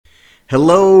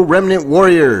Hello, Remnant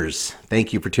Warriors.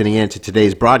 Thank you for tuning in to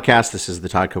today's broadcast. This is the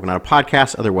Todd Coconato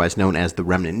Podcast, otherwise known as the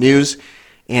Remnant News.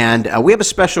 And we have a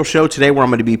special show today where I'm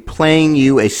going to be playing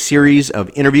you a series of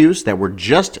interviews that were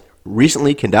just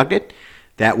recently conducted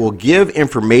that will give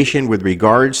information with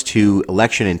regards to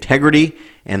election integrity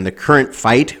and the current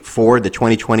fight for the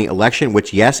 2020 election,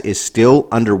 which, yes, is still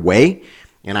underway.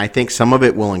 And I think some of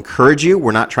it will encourage you.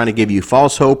 We're not trying to give you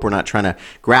false hope. We're not trying to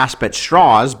grasp at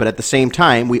straws. But at the same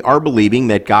time, we are believing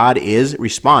that God is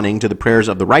responding to the prayers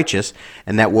of the righteous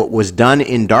and that what was done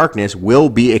in darkness will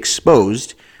be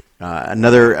exposed.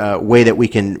 Another way that we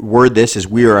can word this is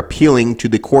we are appealing to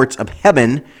the courts of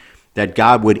heaven that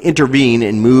God would intervene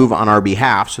and move on our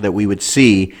behalf so that we would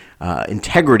see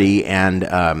integrity and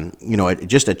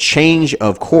just a change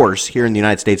of course here in the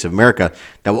United States of America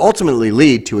that will ultimately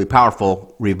lead to a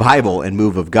powerful revival and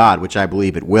move of God, which I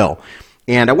believe it will.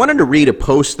 And I wanted to read a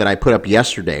post that I put up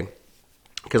yesterday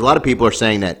because a lot of people are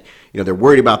saying that they're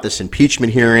worried about this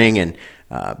impeachment hearing and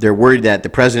they're worried that the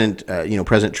president,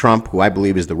 President Trump, who I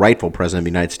believe is the rightful president of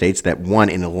the United States, that won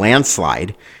in a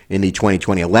landslide in the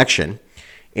 2020 election.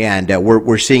 And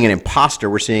we're seeing an imposter.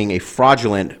 We're seeing a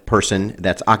fraudulent person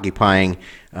that's occupying,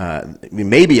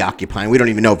 maybe occupying. We don't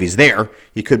even know if he's there.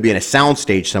 He could be in a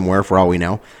soundstage somewhere, for all we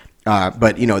know.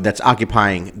 But that's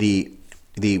occupying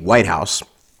the White House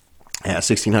at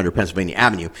 1600 Pennsylvania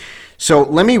Avenue. So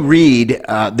let me read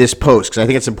this post because I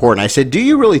think it's important. I said, "Do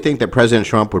you really think that President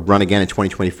Trump would run again in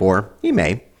 2024? He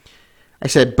may." I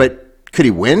said, "But could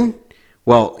he win?"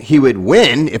 Well, he would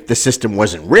win if the system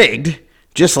wasn't rigged.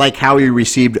 Just like how he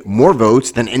received more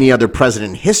votes than any other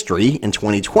president in history in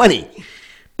 2020.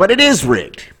 But it is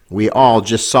rigged. We all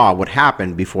just saw what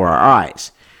happened before our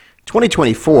eyes.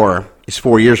 2024 is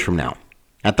 4 years from now.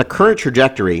 At the current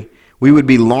trajectory, we would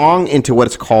be long into what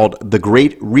is called the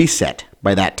Great Reset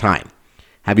by that time.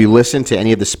 Have you listened to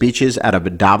any of the speeches out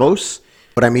of Davos?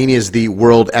 What I mean is the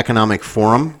World Economic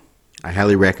Forum. I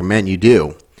highly recommend you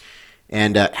do.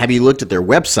 And have you looked at their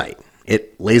website?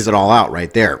 It lays it all out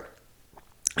right there.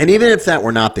 And even if that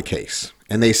were not the case,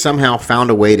 and they somehow found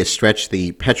a way to stretch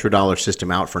the petrodollar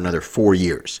system out for another 4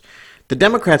 years, the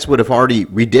Democrats would have already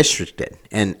redistricted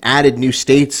and added new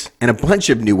states and a bunch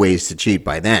of new ways to cheat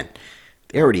by then.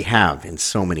 They already have in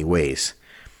so many ways.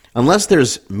 Unless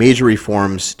there's major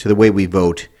reforms to the way we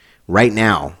vote right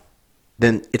now,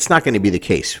 then it's not going to be the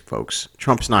case, folks.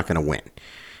 Trump's not going to win.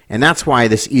 And that's why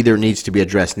this either needs to be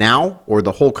addressed now or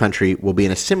the whole country will be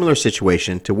in a similar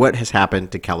situation to what has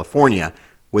happened to California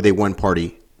with a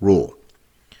one-party rule.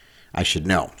 I should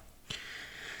know.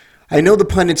 I know the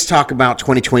pundits talk about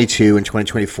 2022 and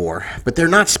 2024, but they're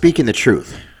not speaking the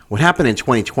truth. What happened in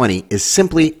 2020 is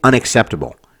simply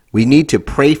unacceptable. We need to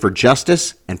pray for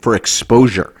justice and for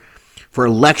exposure, for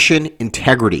election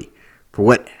integrity, for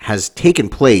what has taken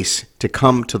place to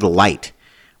come to the light.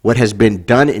 What has been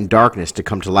done in darkness to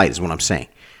come to light is what I'm saying.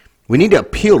 We need to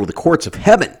appeal to the courts of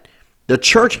heaven. The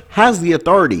church has the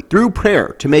authority through prayer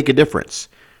to make a difference.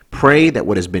 Pray that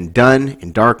what has been done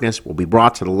in darkness will be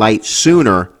brought to the light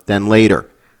sooner than later.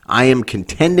 I am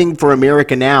contending for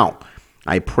America now.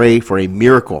 I pray for a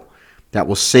miracle that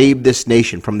will save this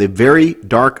nation from the very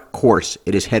dark course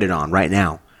it is headed on right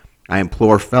now. I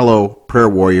implore fellow prayer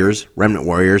warriors, remnant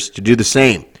warriors, to do the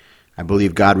same. I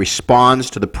believe God responds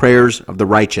to the prayers of the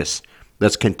righteous.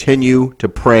 Let's continue to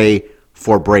pray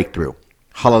for breakthrough.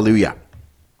 Hallelujah.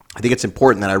 I think it's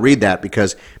important that I read that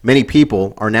because many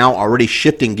people are now already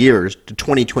shifting gears to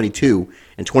 2022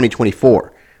 and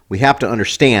 2024. We have to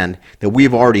understand that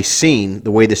we've already seen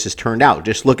the way this has turned out.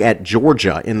 Just look at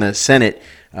Georgia in the Senate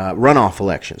runoff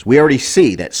elections. We already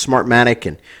see that Smartmatic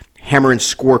and Hammer and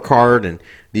Scorecard and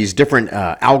these different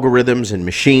algorithms and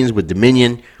machines with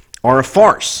Dominion are a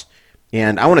farce.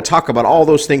 And I want to talk about all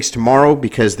those things tomorrow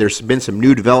because there's been some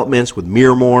new developments with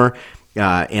Miramar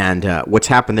and what's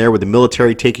happened there with the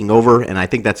military taking over. And I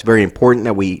think that's very important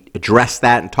that we address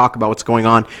that and talk about what's going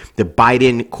on. The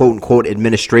Biden, quote-unquote,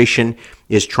 administration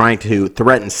is trying to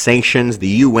threaten sanctions. The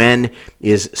UN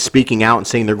is speaking out and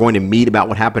saying they're going to meet about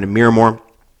what happened in Miramar.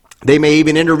 They may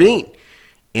even intervene.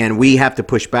 And we have to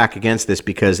push back against this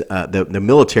because the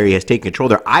military has taken control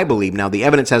there. I believe, now the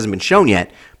evidence hasn't been shown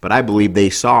yet, but I believe they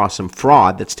saw some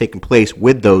fraud that's taken place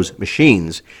with those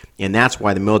machines. And that's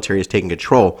why the military is taking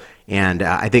control. And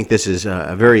I think this is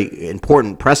a very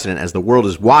important precedent as the world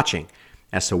is watching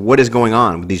as to what is going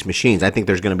on with these machines. I think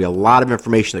there's going to be a lot of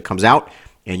information that comes out,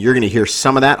 and you're going to hear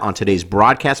some of that on today's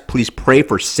broadcast. Please pray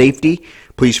for safety.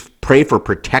 Please pray for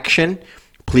protection.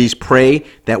 Please pray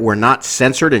that we're not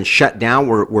censored and shut down.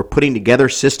 We're putting together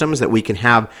systems that we can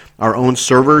have our own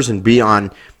servers and be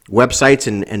on websites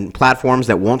and platforms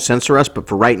that won't censor us, but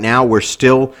for right now, we're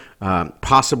still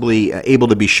possibly able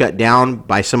to be shut down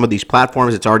by some of these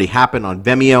platforms. It's already happened on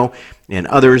Vimeo and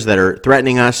others that are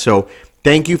threatening us. So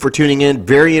thank you for tuning in.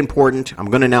 Very important. I'm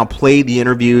going to now play the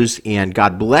interviews, and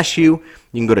God bless you.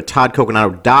 You can go to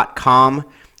toddcoconato.com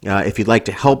if you'd like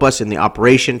to help us in the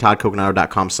operation,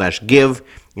 toddcoconato.com/give,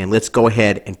 and let's go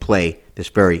ahead and play this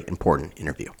very important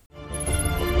interview.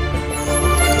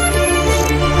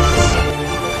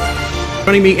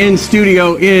 Joining me in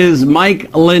studio is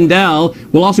Mike Lindell.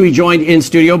 We'll also be joined in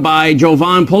studio by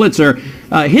Jovan Pulitzer.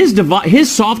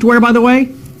 His software, by the way,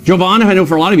 Jovan, I know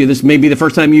for a lot of you this may be the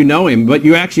first time you know him, but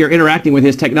you actually are interacting with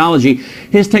his technology.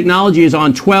 His technology is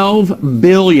on 12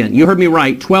 billion, you heard me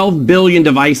right, 12 billion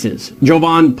devices.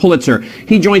 Jovan Pulitzer.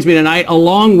 He joins me tonight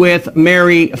along with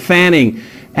Mary Fanning.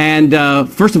 And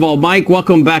first of all, Mike,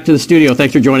 welcome back to the studio.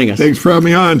 Thanks for joining us. Thanks for having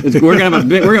me on. We're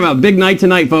gonna have a big night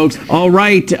tonight, folks. All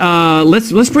right,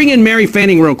 let's bring in Mary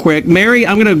Fanning real quick. Mary,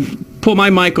 I'm gonna pull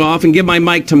my mic off and give my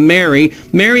mic to Mary.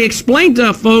 Mary, explain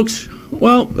to folks,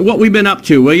 well, what we've been up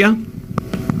to, will you?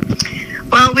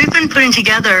 Well, we've been putting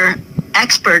together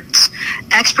experts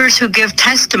who give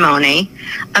testimony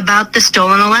about the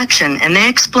stolen election, and they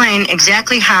explain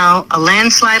exactly how a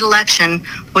landslide election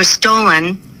was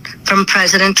stolen from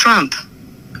President Trump.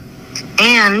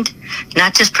 And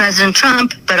not just President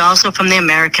Trump, but also from the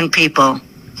American people.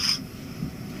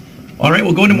 All right,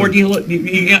 we'll go into more detail.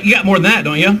 You got more than that,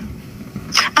 don't you?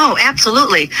 Oh,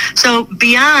 absolutely. So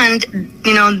beyond,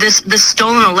 this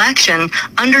stolen election,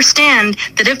 understand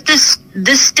that if this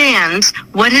stands,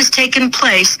 what has taken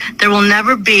place, there will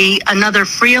never be another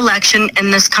free election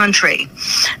in this country.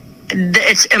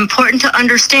 It's important to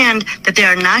understand that they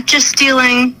are not just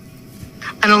stealing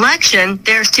an election,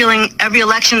 they're stealing every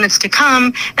election that's to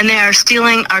come, and they are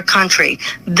stealing our country.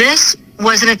 This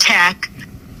was an attack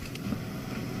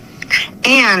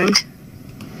and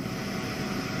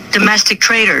domestic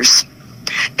traitors.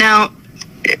 Now,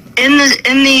 in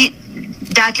the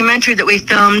documentary that we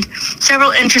filmed,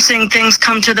 several interesting things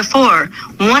come to the fore.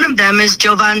 One of them is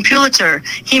Jovan Pulitzer.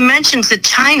 He mentions that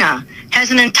China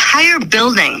has an entire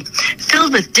building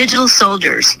filled with digital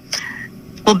soldiers.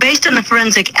 Well, based on the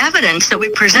forensic evidence that we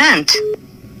present.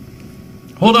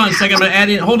 Hold on a second. I'm going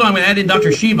to add in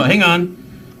Dr. Shiva. Hang on.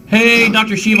 Hey,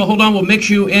 Dr. Shiva, hold on. We'll mix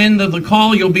you in the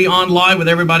call. You'll be on live with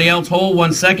everybody else. Hold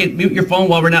 1 second. Mute your phone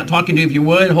while we're not talking to you, if you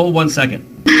would. Hold 1 second.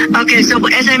 Okay, so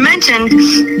as I mentioned,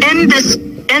 in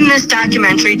this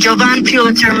documentary, Jovan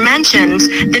Pulitzer mentions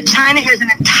that China has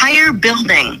an entire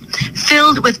building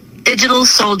filled with digital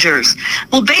soldiers.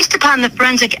 Well, based upon the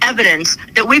forensic evidence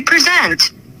that we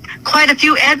present, quite a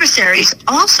few adversaries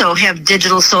also have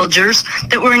digital soldiers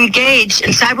that were engaged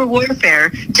in cyber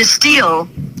warfare to steal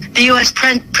the U.S.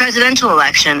 presidential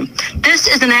election. This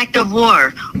is an act of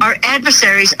war. Our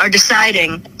adversaries are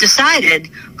decided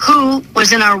who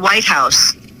was in our White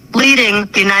House leading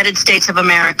the United States of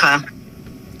America.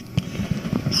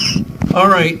 All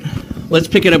right, let's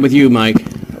pick it up with you, Mike.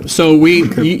 So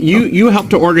you helped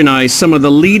to organize some of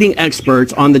the leading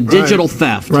experts on the digital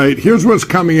theft. Right. Here's what's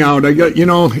coming out. I got,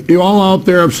 you all out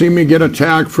there have seen me get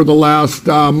attacked for the last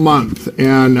month,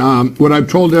 and what I've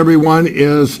told everyone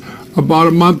is about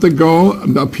a month ago,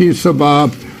 a piece of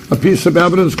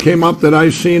evidence came up that I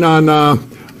seen on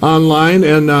online,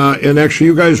 and actually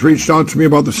you guys reached out to me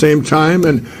about the same time,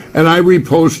 and I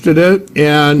reposted it,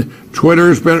 and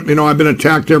Twitter's been, I've been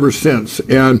attacked ever since,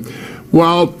 and.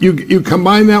 Well, you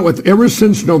combine that with ever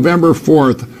since November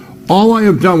 4th, all I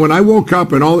have done when I woke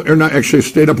up actually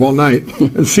stayed up all night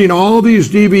and seen all these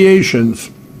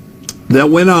deviations that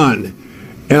went on,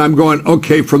 and I'm going,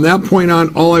 okay, from that point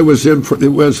on, all I was in for it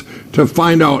was to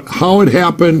find out how it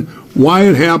happened, why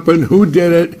it happened, who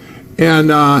did it, and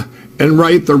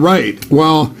right the right.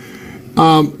 Well,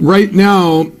 right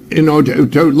now,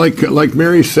 like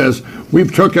Mary says. We've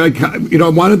took,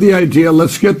 wanted the idea,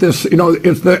 let's get this,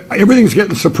 everything's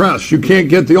getting suppressed. You can't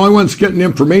get, the only one's getting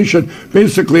information.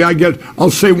 Basically, I'll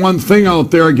say one thing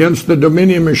out there against the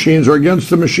Dominion machines or against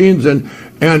the machines and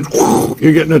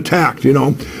you're getting attacked,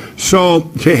 So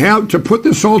to put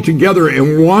this all together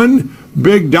in one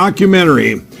big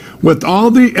documentary with all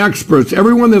the experts,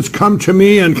 everyone that's come to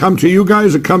me and come to you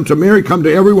guys and come to Mary, come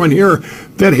to everyone here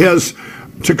that has,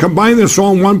 to combine this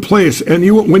all in one place, and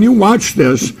when you watch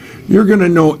this, you're going to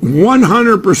know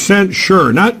 100%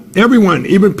 sure. Not everyone,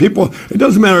 even people. It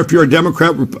doesn't matter if you're a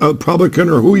Democrat, Republican,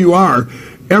 or who you are.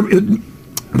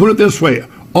 Put it this way: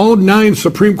 all 9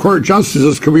 Supreme Court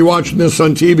justices could be watching this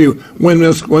on TV when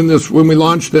we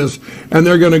launch this, and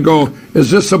they're going to go,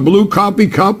 "Is this a blue coffee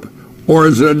cup, or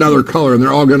is it another color?" And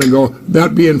they're all going to go,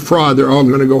 that being fraud. They're all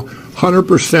going to go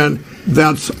 100%.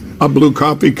 That's a blue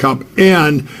coffee cup.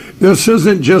 And this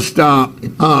isn't just a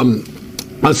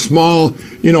small,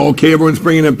 okay, everyone's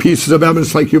bringing in pieces of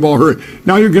evidence like you've all heard.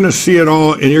 Now you're going to see it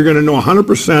all, and you're going to know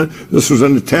 100% this was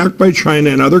an attack by China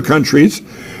and other countries,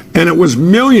 and it was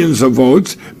millions of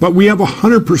votes, but we have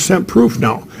 100% proof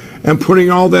now, and putting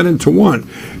all that into one.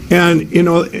 And,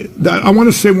 I want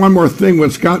to say one more thing,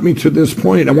 what's got me to this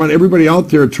point. I want everybody out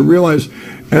there to realize,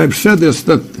 and I've said this,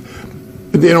 that,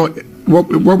 what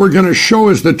we're going to show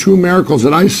is the two miracles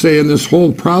that I say in this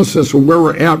whole process of where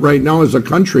we're at right now as a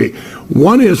country.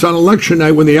 One is on election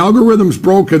night when the algorithms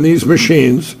broke in these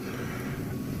machines.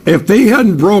 If they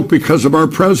hadn't broke because of our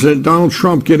president, Donald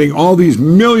Trump, getting all these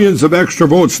millions of extra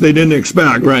votes they didn't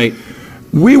expect, right,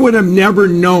 we would have never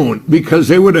known, because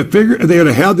they would have figured, they would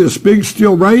have had this big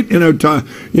steal right, and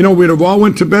we'd have all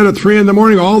went to bed at 3 a.m.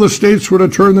 All the states would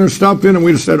have turned their stuff in, and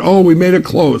we'd have said, oh, we made it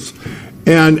close.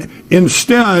 And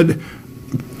instead,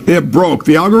 it broke.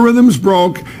 The algorithms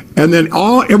broke, and then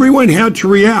everyone had to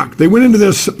react. They went into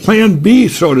this plan B,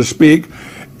 so to speak,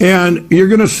 and you're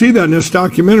going to see that in this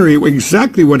documentary,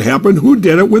 exactly what happened, who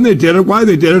did it, when they did it, why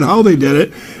they did it, how they did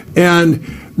it, and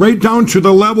right down to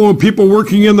the level of people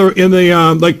working in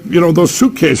the those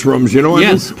suitcase rooms,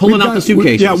 Yes, pulling out the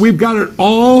suitcases. We've got it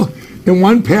all in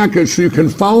one package, so you can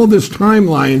follow this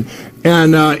timeline.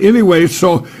 And anyway,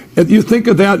 so if you think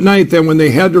of that night, then when they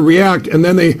had to react, and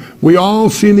then we all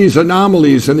seen these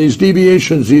anomalies and these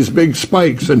deviations, these big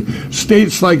spikes, and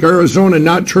states like Arizona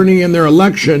not turning in their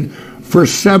election for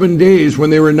 7 days when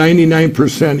they were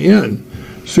 99% in.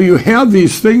 So you have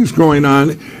these things going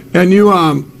on, and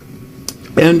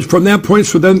and from that point,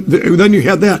 so then you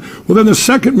had that. Well, then the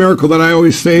second miracle that I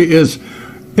always say is,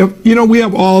 we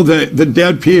have all the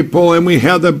dead people, and we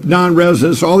have the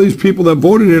non-residents, all these people that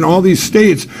voted in all these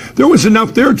states. There was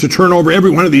enough there to turn over every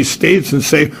one of these states and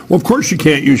say, well, of course you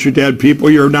can't use your dead people,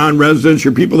 your non-residents,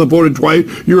 your people that voted twice,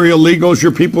 your illegals,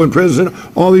 your people in prison,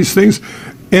 all these things.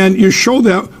 And you show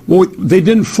that, well, they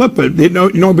didn't flip it.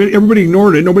 Everybody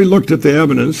ignored it. Nobody looked at the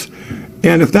evidence.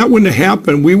 And if that wouldn't have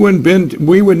happened, we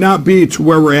would not be to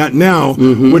where we're at now,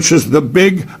 which is the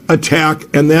big attack,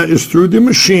 and that is through the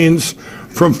machines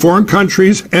from foreign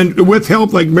countries, and with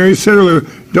help, like Mary said earlier,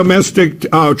 domestic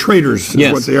traders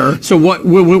is what they are. So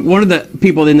one of the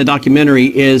people in the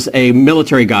documentary is a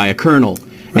military guy, a colonel,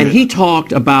 and he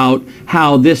talked about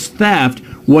how this theft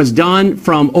was done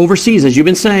from overseas, as you've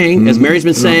been saying, as Mary's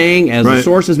been saying, as the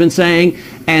source has been saying.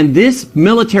 And this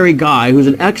military guy, who's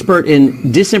an expert in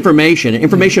disinformation,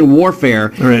 information warfare,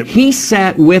 he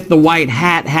sat with the white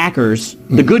hat hackers,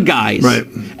 the good guys,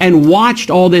 and watched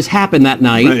all this happen that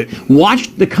night,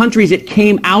 watched the countries it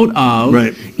came out of,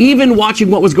 even watching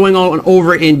what was going on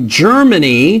over in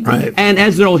Germany. And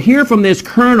as they'll hear from this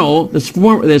colonel,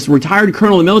 this retired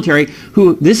colonel in the military,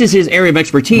 who this is his area of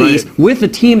expertise, with the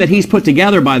team that he's put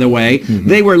together, by the way,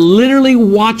 they were literally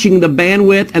watching the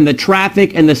bandwidth and the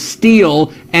traffic and the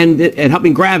steal and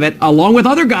helping grab it, along with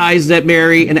other guys that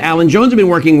Mary and Alan Jones have been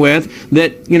working with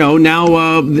that,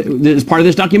 now as part of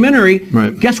this documentary.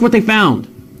 Guess what they found?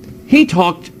 He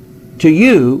talked to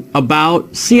you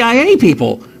about CIA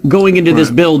people going into this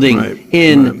building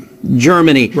in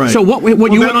Germany. So what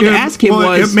you went on to ask him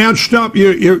was... It matched up.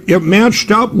 It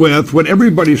matched up with what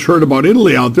everybody's heard about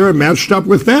Italy out there. It matched up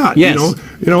with that. Yes.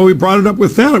 We brought it up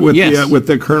with that with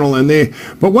the colonel and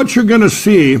But what you're going to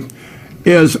see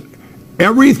is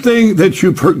everything that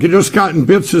you've just gotten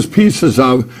bits and pieces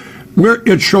of, where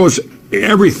it shows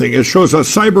everything. It shows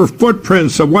us cyber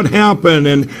footprints of what happened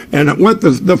and what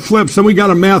the flips. And we got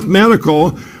a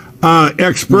mathematical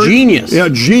expert. Genius. Yeah,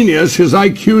 genius. His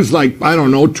IQ's like, I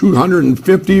don't know,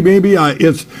 250 maybe. He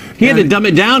had to dumb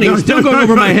it down. He was still going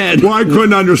over my head. Well, I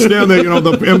couldn't understand that,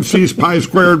 the MC's pi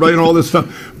squared, all this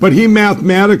stuff. But he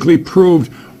mathematically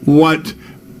proved what,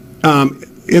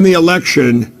 in the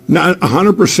election, not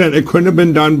 100%, it couldn't have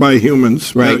been done by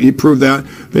humans. He proved that.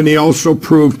 Then he also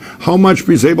proved how much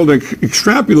he's able to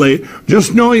extrapolate,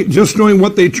 just knowing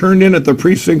what they turned in at the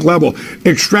precinct level.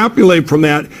 Extrapolate from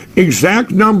that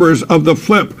exact numbers of the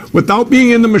flip without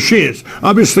being in the machines.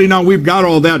 Obviously, now we've got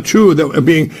all that too, that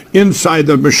being inside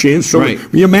the machines. So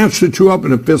you match the two up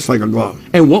and it fits like a glove.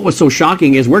 And what was so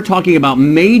shocking is we're talking about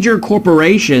major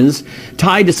corporations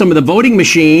tied to some of the voting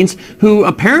machines who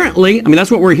apparently,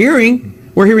 that's what we're hearing,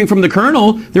 we're hearing from the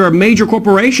colonel, there are major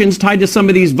corporations tied to some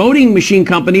of these voting machine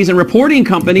companies and reporting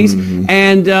companies,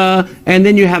 and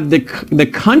then you have the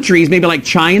countries, maybe like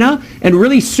China, and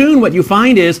really soon what you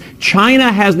find is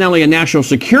China has not only a national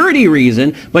security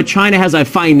reason, but China has a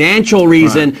financial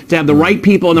reason to have the right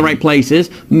people in the right places.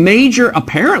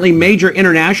 Apparently major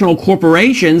international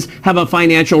corporations have a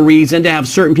financial reason to have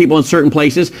certain people in certain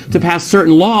places to pass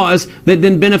certain laws that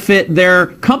then benefit their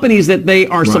companies that they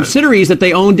are subsidiaries that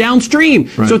they own downstream.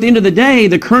 So at the end of the day,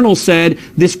 the colonel said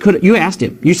you asked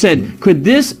him, you said, could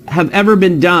this have ever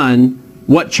been done,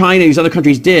 what China and these other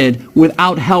countries did,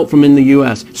 without help from in the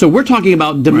U.S.? So we're talking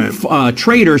about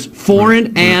traders,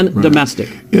 foreign and domestic.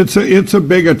 It's a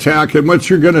big attack, and what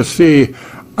you're going to see,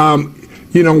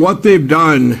 what they've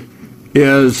done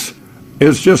is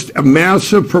just a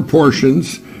massive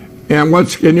proportions. And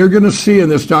you're going to see in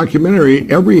this documentary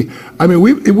what do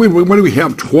we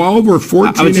have, 12 or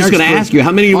 14 I was just going to ask you,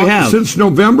 how many do we have? Since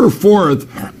November 4th,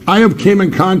 I have came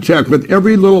in contact with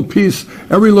every little piece,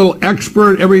 every little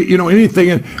expert,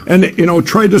 anything, and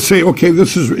tried to say, okay,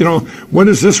 this is, when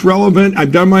is this relevant?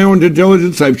 I've done my own due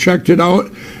diligence, I've checked it out.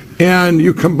 And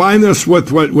you combine this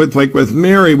with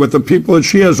Mary, with the people that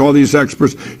she has, all these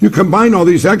experts. You combine all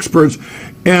these experts,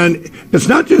 and it's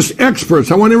not just experts.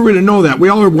 I want everybody to know that. We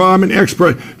all are, well, I'm an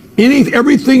expert.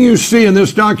 Everything you see in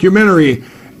this documentary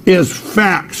is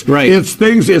facts. Right. It's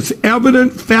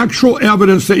factual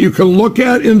evidence that you can look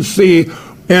at and see.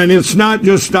 And it's not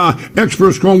just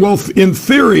experts going, well, in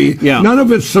theory, none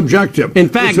of it's subjective. In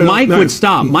fact, Mike would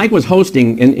stop. Mike was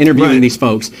hosting and interviewing these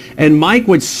folks. And Mike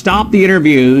would stop the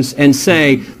interviews and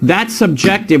say, that's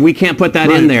subjective. We can't put that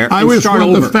in there. I always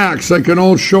want the facts, like an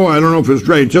old show. I don't know if it's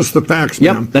great. Just the facts,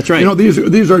 yep, man. That's right.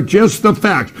 These are just the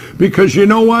facts. Because you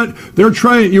know what?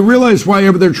 You realize why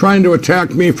they're trying to attack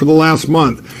me for the last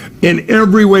month in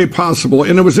every way possible.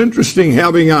 And it was interesting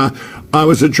having,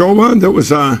 was it Jovan that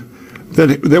was...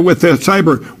 that with the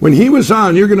cyber, when he was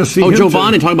on, you're going to see him.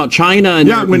 Jovan, and talking about China.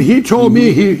 And when he told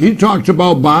me, he talked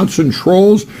about bots and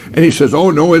trolls, and he says, oh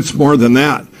no, it's more than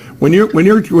that. When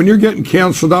you're getting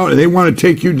canceled out and they want to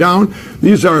take you down,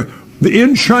 these are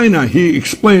in China. He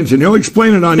explains, and he'll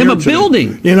explain it on in a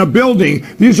building. In a building,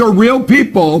 these are real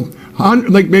people.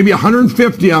 Like maybe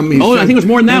 150 of them. I think it was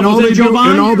more than that. Was it,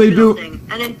 Jovan? And all they do.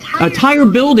 An entire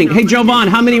building. Hey, Jovan,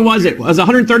 how many was it? Was it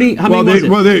 130? How many was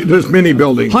it? Well, there's many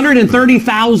buildings.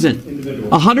 130,000.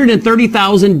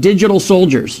 130,000 digital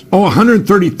soldiers. Oh,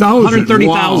 130,000.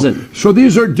 130,000. Wow. So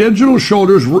these are digital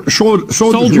soldiers,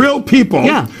 real people.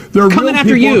 Yeah. They're coming real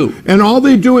after people, you. And all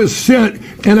they do is sit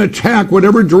and attack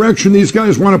whatever direction these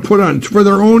guys want to put on for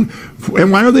their own.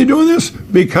 And why are they doing this?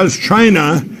 Because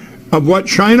China... of what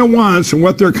China wants and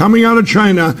what they're coming out of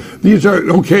China, these are,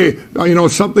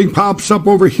 something pops up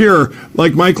over here,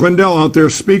 like Mike Lindell out there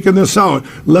speaking this out.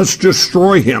 Let's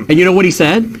destroy him. And you know what he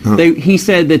said? He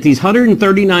said that these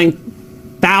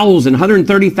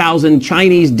 130,000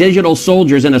 Chinese digital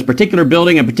soldiers in a particular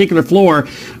building, a particular floor,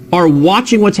 are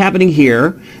watching what's happening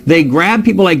here. They grab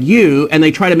people like you and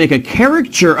they try to make a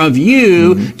caricature of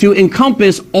you to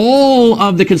encompass all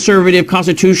of the conservative,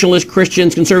 constitutionalist,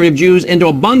 Christians, conservative Jews into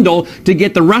a bundle to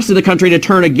get the rest of the country to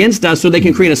turn against us so they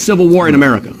can create a civil war in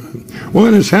America. Well,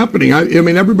 and it's happening. I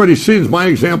mean, everybody sees my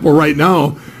example right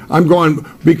now. I'm going,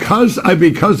 because I've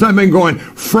been going,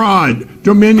 fraud,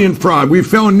 Dominion fraud. We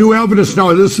found new evidence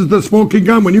now. This is the smoking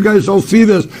gun. When you guys all see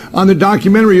this on the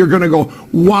documentary, you're going to go,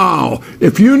 wow.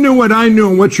 If you knew what I knew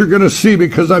and what you're going to see,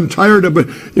 because I'm tired of it,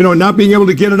 not being able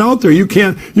to get it out there. You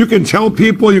can tell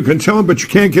people, you can tell them, but you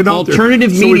can't get out there. Alternative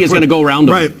media is going to go around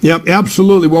them. Right, yep,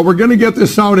 absolutely. Well, we're going to get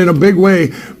this out in a big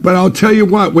way, but I'll tell you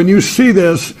what, when you see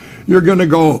this, you're going to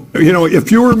go, if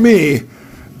you were me,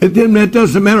 it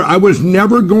doesn't matter. I was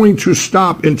never going to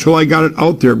stop until I got it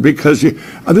out there, because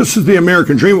this is the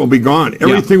American dream will be gone.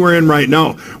 Everything we're in right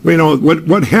now.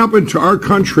 What happened to our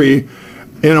country,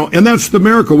 and that's the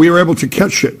miracle. We were able to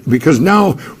catch it, because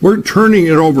now we're turning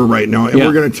it over right now, and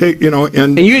we're going to take,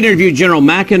 And you interviewed General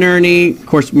McInerney, of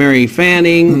course, Mary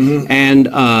Fanning, and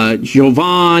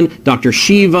Jovan, Dr.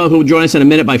 Shiva, who will join us in a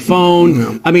minute by phone.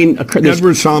 Yeah. I mean,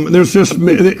 Edward Salmon. There's just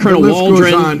Colonel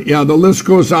Waldron. Goes on. Yeah, the list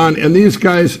goes on. And these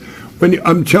guys,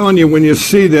 I'm telling you, when you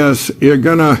see this, you're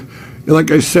gonna, like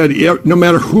I said, no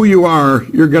matter who you are,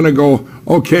 you're gonna go,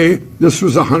 okay, this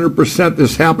was 100%.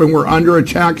 This happened. We're under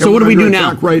attack. So what do we do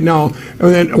now? Right now,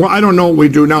 and then, I don't know what we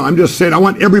do now. I'm just saying, I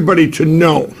want everybody to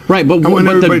know. Right, but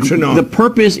the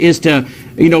purpose is to,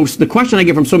 the question I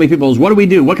get from so many people is, what do we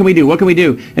do? What can we do? What can we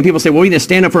do? And people say, well, we need to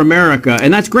stand up for America,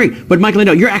 and that's great. But Mike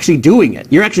Lindell, you're actually doing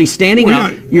it. You're actually standing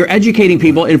up. You're educating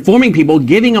people, informing people,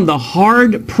 giving them the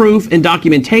hard proof and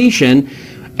documentation.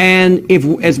 And if,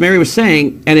 as Mary was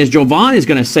saying, and as Jovan is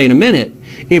going to say in a minute,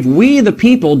 if we, the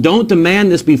people, don't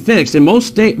demand this be fixed, and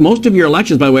most of your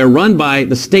elections, by the way, are run by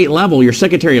the state level, your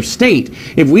Secretary of State.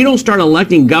 If we don't start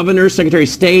electing governors, Secretary of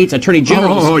States, Attorney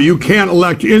Generals... Oh, you can't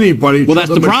elect anybody. Well, that's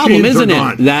the problem, isn't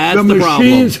it? That's the problem. The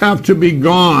machines have to be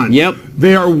gone. Yep.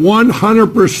 They are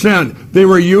 100%. They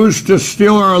were used to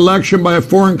steal our election by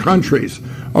foreign countries.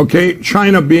 Okay,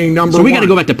 China being number one. So we got to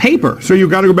go back to paper. So you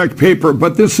got to go back to paper.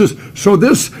 But if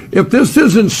this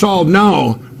isn't solved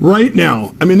now, right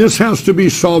now, I mean, this has to be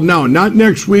solved now, not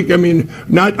next week. I mean,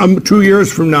 not 2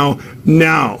 years from now.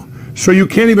 Now. So you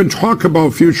can't even talk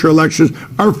about future elections.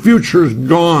 Our future's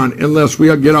gone unless we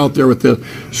get out there with this.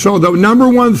 So the number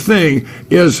one thing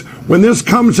is when this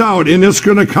comes out, and it's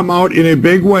going to come out in a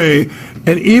big way,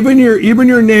 and even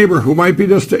your neighbor who might be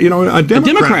just a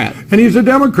Democrat, and he's a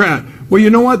Democrat. Well, you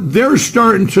know what? They're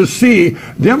starting to see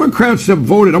Democrats have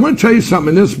voted. I'm going to tell you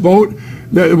something. This vote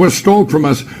that was stolen from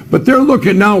us, but they're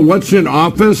looking now what's in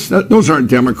office. Those aren't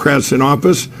Democrats in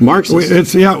office.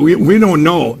 Marxists. We don't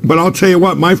know. But I'll tell you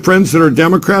what, my friends that are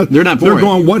Democrats, they're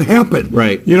going, what happened?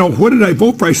 Right. What did I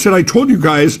vote for? I said, I told you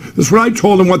guys, this is what I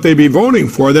told them what they'd be voting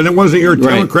for. Then it wasn't your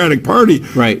Democratic Party.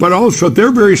 Right. But also,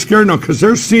 they're very scared now because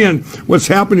they're seeing what's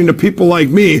happening to people like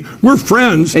me. We're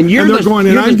friends. And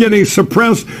I'm getting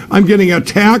suppressed. I'm getting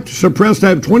attacked, suppressed. I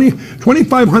have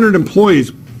 2,500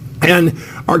 employees. And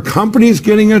our company's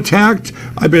getting attacked.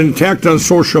 I've been attacked on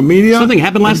social media. Something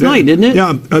happened last night, didn't it?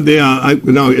 Yeah.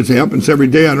 It happens every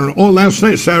day. I don't know. Oh, last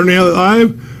night, Saturday Night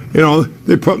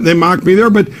Live, they mocked me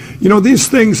there. But, these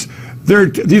things,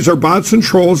 these are bots and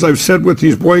trolls. I've said with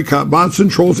these boycott bots and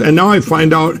trolls. And now I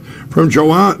find out from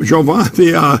Jovan,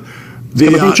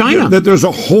 from China, that there's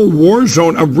a whole war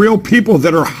zone of real people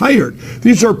that are hired.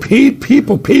 These are paid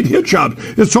people, paid hit jobs.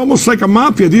 It's almost like a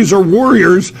mafia. These are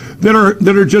warriors that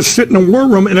are just sit in a war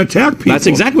room and attack people. That's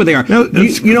exactly what they are.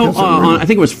 I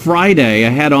think it was Friday,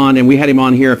 we had him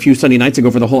on here a few Sunday nights ago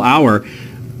for the whole hour.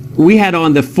 We had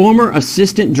on the former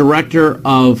assistant director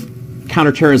of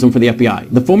counterterrorism for the FBI.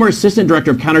 The former assistant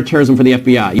director of counterterrorism for the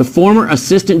FBI. The former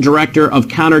assistant director of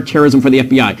counterterrorism for the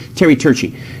FBI, Terry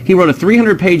Turchi. He wrote a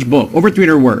 300-page book, over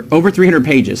 300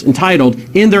 pages, entitled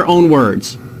In Their Own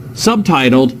Words,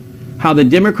 subtitled How the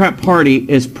Democrat Party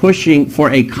is Pushing for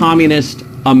a Communist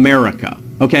America.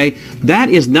 Okay? That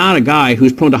is not a guy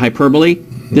who's prone to hyperbole.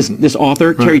 This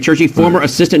author, Terry Turchi, former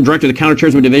assistant director of the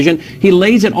counterterrorism division, he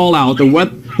lays it all out,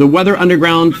 the Weather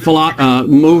Underground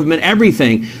movement,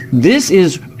 everything. This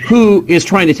is who is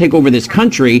trying to take over this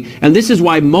country, and this is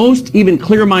why most even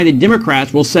clear-minded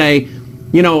Democrats will say,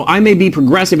 I may be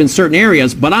progressive in certain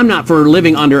areas, but I'm not for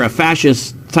living under a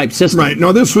fascist type system. Right.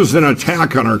 No, this was an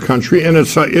attack on our country, and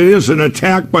it is an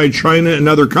attack by China and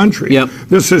other countries. Yep.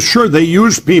 This is sure they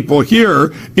use people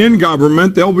here in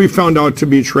government. They'll be found out to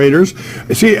be traitors.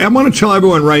 See, I want to tell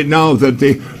everyone right now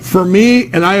that for me,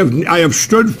 and I have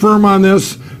stood firm on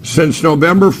this since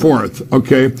November 4th.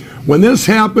 Okay, when this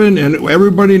happened, and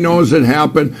everybody knows it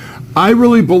happened, I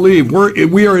really believe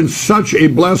we are in such a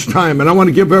blessed time, and I want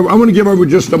to give everyone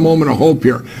just a moment of hope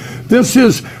here. This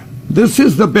is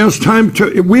the best time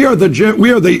we are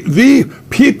the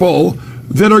people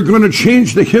that are going to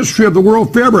change the history of the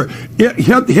world forever.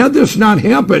 Had this not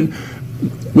happened,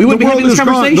 we wouldn't be having this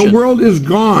conversation. The world is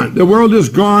gone. The world is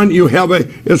gone.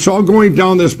 It's all going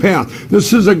down this path.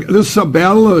 This is a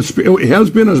battle. It has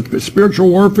been a spiritual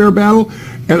warfare battle,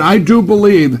 and I do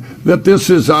believe that this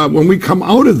is when we come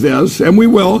out of this, and we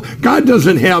will. God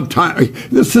doesn't have time.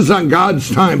 This is on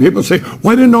God's time. People say,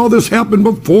 "Why didn't all this happen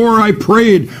before I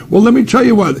prayed?" Well, let me tell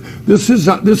you what. This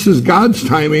is God's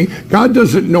timing. God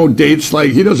doesn't know dates.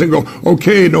 Like He doesn't go,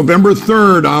 "Okay, November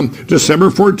 3rd, December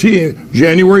 14th,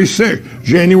 January 6th."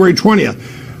 January 20th.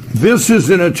 This is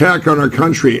an attack on our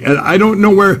country, and I don't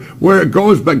know where it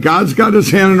goes, but God's got His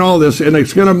hand in all this, and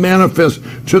it's going to manifest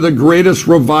to the greatest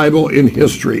revival in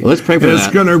history. Well, let's pray for that. It's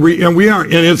going to, and we are,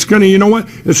 and it's going to, you know what?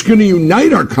 It's going to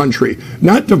unite our country,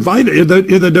 not divide it.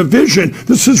 The division.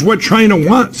 This is what China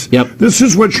wants. Yep. This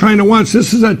is what China wants.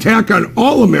 This is an attack on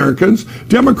all Americans,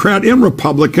 Democrat and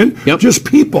Republican. Yep. Just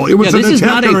people. It was an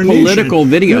attack on our nation. This is not a political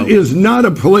video. It is not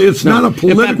a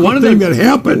political thing that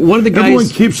happened. One of the guys, everyone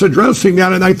keeps addressing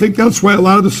that, and I think that's why a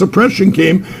lot of the suppression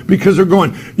came, because they're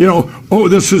going,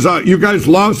 this is you guys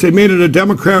lost. They made it a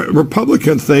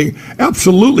Democrat-Republican thing.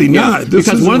 Absolutely not.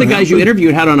 Because one of the guys you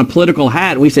interviewed had on a political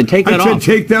hat. We said, take that off. I said,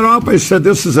 take that off. I said,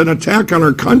 this is an attack on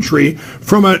our country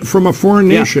from a foreign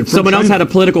nation. Someone else had a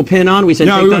political pin on. We said,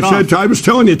 take that off. I was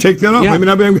telling you, take that off. Yeah. I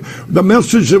mean, the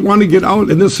message that want to get out,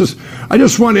 and I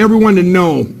just want everyone to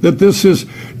know that this is,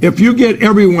 if you get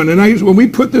everyone, and when we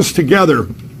put this together,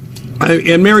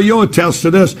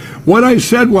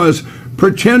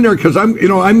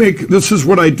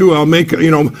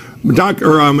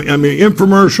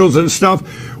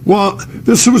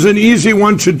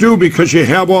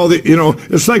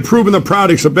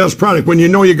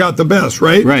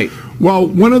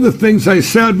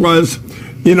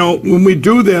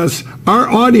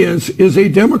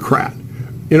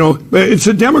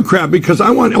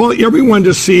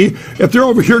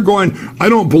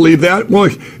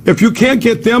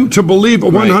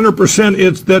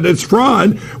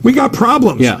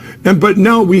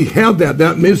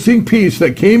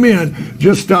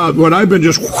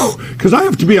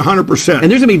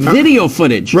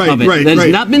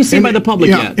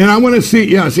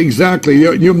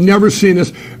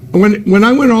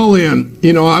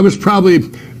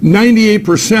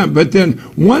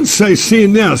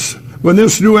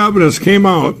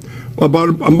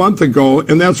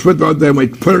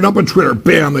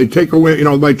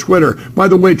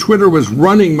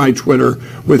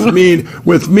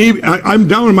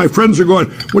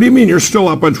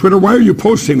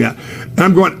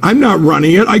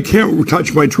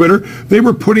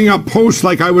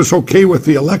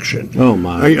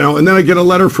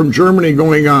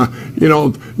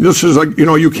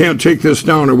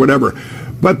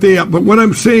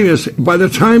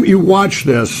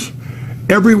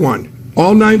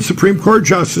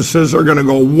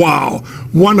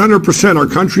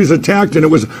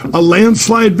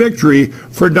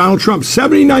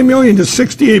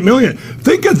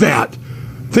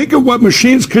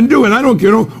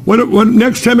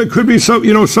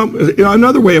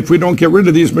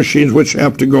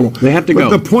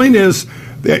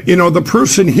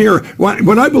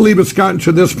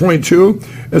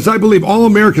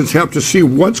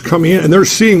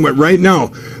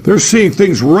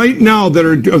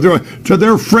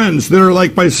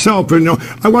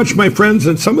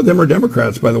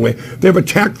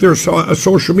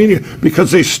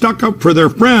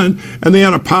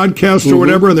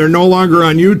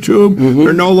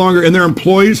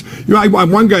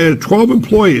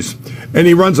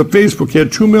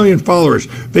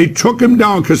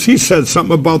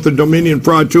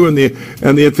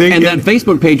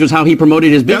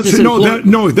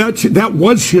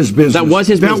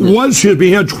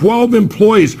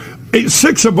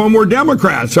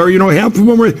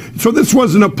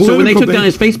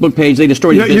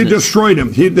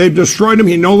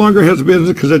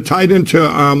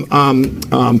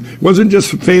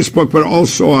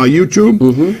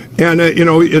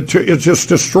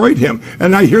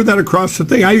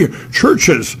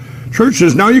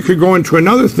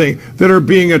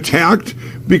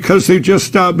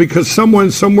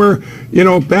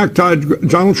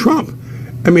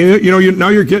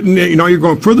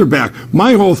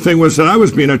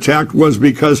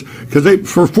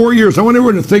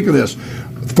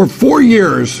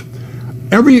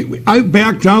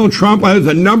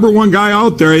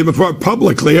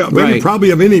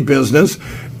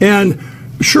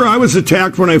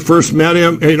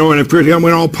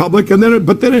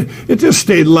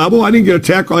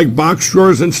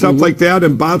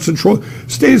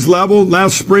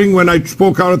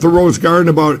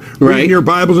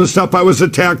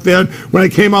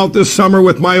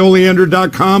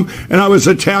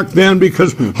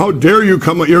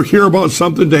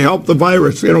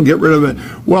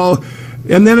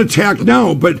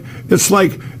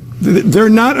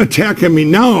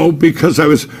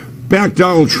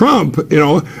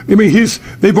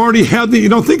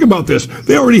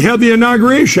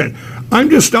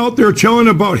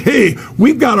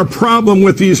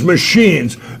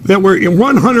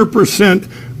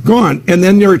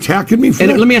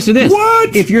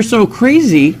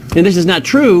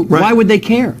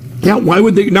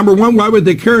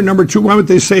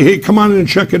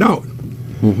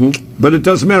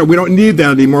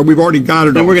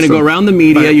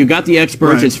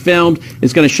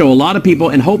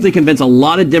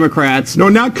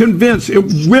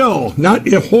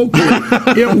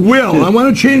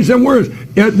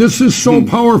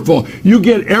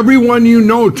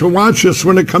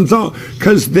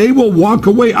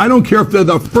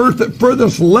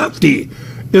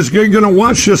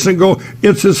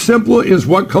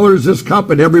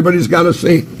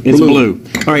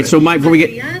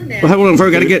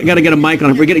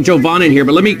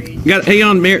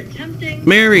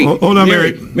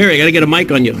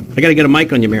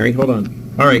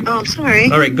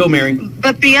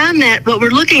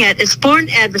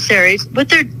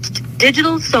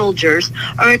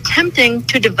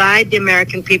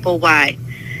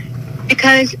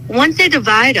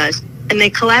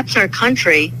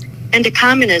 into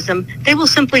communism, they will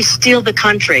simply steal the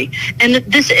country. And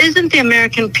this isn't the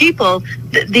American people.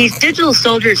 These digital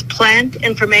soldiers plant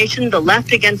information, the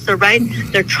left against the right.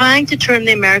 They're trying to turn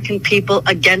the American people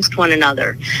against one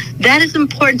another. That is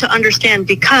important to understand,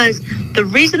 because the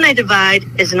reason they divide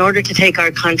is in order to take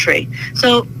our country.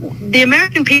 So the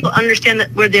American people understand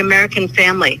that we're the American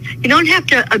family. You don't have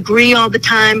to agree all the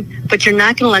time, but you're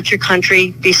not going to let your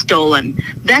country be stolen.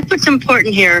 That's what's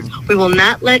important here. We will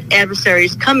not let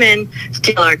adversaries come in,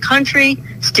 steal our country,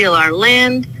 steal our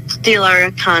land, steal our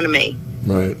economy.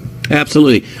 Right.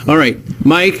 Absolutely. All right,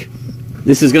 Mike,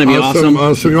 this is going to be awesome.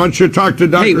 Awesome. Why don't you talk to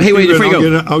Dr. Hey, wait, Shiva,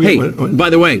 before you go. By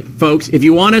the way, folks, if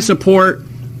you want to support,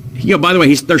 by the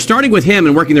way, they're starting with him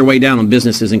and working their way down on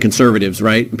businesses and conservatives,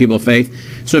 right? People of faith.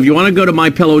 So if you want to go to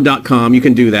mypillow.com, you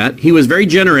can do that. He was very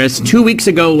generous 2 weeks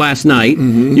ago last night.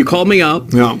 Mm-hmm. You called me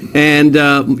up, and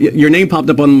your name popped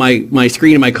up on my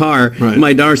screen in my car. Right.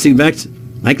 My daughter seemed vexed.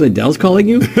 Mike Lindell's calling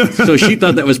you? So she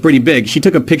thought that was pretty big. She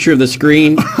took a picture of the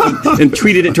screen and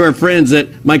tweeted it to her friends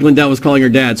that Mike Lindell was calling her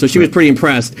dad. So she was pretty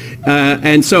impressed.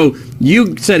 And so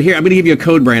you said, here, I'm going to give you a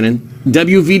code, Brandon,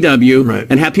 WVW,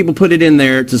 and have people put it in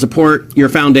there to support your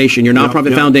foundation, your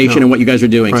nonprofit foundation, and what you guys are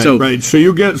doing. So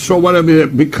you get,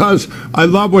 because I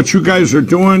love what you guys are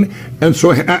doing, and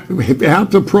so half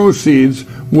the proceeds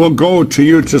will go to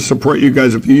you to support you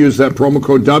guys. If you use that promo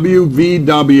code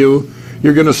WVW,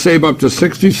 you're going to save up to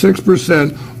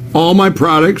 66%. All my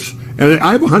products, and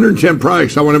I have 110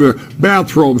 products. I want to be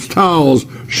bathrobes, towels,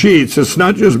 sheets. It's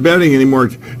not just bedding anymore.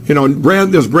 You know,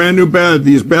 this brand new bed,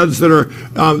 these beds that are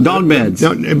dog beds.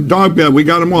 Dog bed. We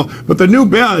got them all. But the new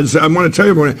beds, I want to tell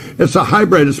you about it. It's a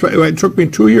hybrid. It took me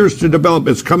 2 years to develop.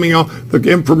 It's coming out the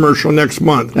infomercial next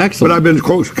month. Excellent. But I've been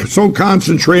so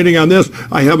concentrating on this,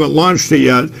 I haven't launched it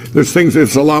yet. There's things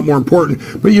that's a lot more important.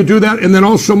 But you do that, and then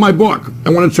also my book. I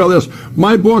want to tell this.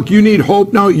 My book, You Need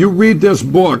Hope Now. You read this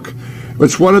book.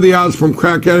 It's What Are the Odds from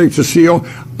Crack Addict to CEO.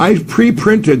 I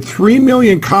pre-printed 3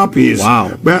 million copies.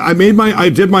 Wow. I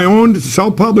did my own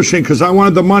self-publishing because I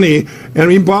wanted the money,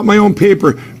 and even bought my own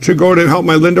paper to go to help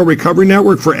my Lindell Recovery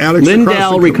Network for addicts.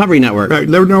 Lindell Recovery Network. Right,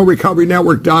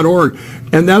 LindellRecoveryNetwork.org.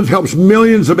 And that helps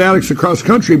millions of addicts across the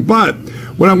country. But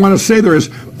what I want to say there is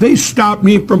they stopped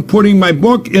me from putting my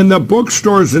book in the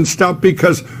bookstores and stuff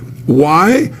because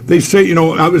why? They say,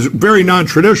 I was very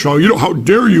non-traditional. How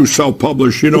dare you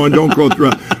self-publish, and don't go through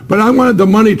it. But I wanted the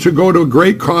money to go to a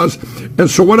great cause. And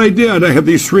so what I did, I have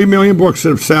these 3 million books that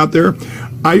have sat there.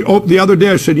 The other day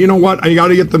I said, you know what? I got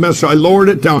to get the message. I lowered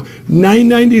it down.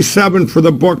 $9.97 for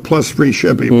the book plus free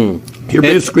shipping. You're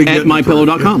basically at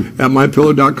mypillow.com. At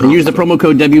mypillow.com. And use the promo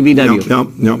code WVW.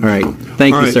 Yep. All right.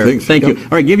 Thank you, sir. Thanks. Thank you. All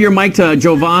right. Give your mic to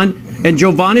Jovan. And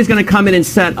Jovan is going to come in and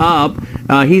set up.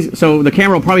 So the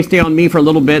camera will probably stay on me for a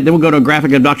little bit. Then we'll go to a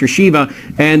graphic of Dr. Shiva,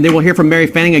 and then we'll hear from Mary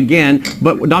Fanning again.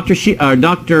 But it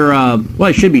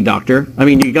should be Doctor. I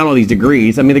mean, you got all these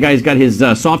degrees. I mean, the guy's got his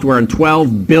software on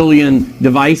 12 billion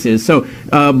devices. So,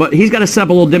 but he's got to set up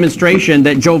a little demonstration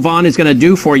that Jovan is going to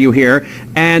do for you here.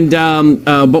 And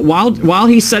but while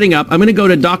he's setting up, I'm going to go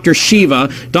to Dr. Shiva.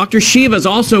 Dr. Shiva is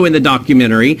also in the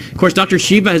documentary. Of course, Dr.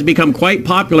 Shiva has become quite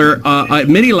popular at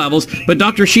many levels. But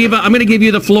Dr. Shiva, I'm going to give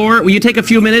you the floor. Will you take a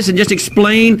few minutes and just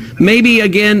explain maybe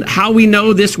again how we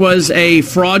know this was a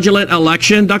fraudulent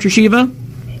election, Dr. Shiva?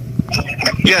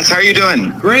 Yes, how are you doing?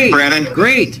 Great. Brandon?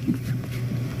 Great.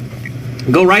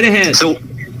 Go right ahead. So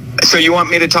you want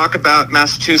me to talk about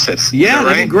Massachusetts? Yeah,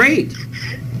 that'd be great.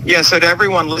 Yeah, so to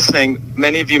everyone listening,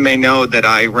 many of you may know that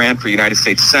I ran for United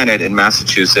States Senate in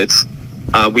Massachusetts.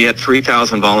 We had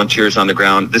 3,000 volunteers on the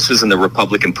ground. This was in the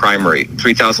Republican primary.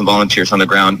 3,000 volunteers on the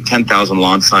ground, 10,000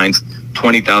 lawn signs,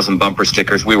 20,000 bumper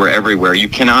stickers. We were everywhere. You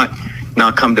cannot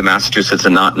not come to Massachusetts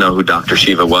and not know who Dr.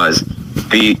 Shiva was.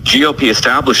 The GOP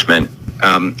establishment,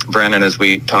 Brandon, as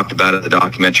we talked about in the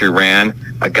documentary, ran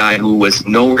a guy who was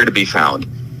nowhere to be found.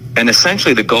 And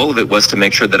essentially the goal of it was to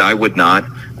make sure that I would not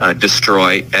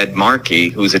destroy Ed Markey,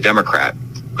 who's a Democrat,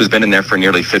 who's been in there for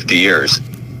nearly 50 years.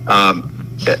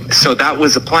 So that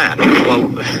was the plan.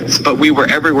 But we were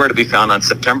everywhere to be found on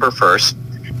September 1st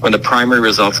when the primary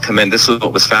results come in. This was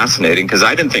what was fascinating because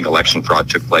I didn't think election fraud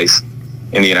took place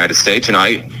in the United States. And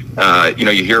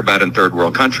you hear about it in third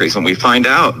world countries. And we find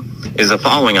out is the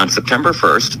following: on September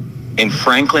 1st in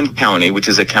Franklin County, which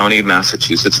is a county of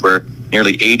Massachusetts where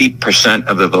nearly 80%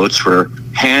 of the votes were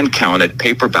hand counted,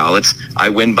 paper ballots, I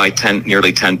win by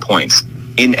nearly 10 points.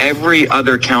 In every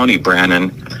other county,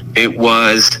 Brandon, it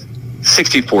was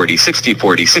 60-40, 60-40,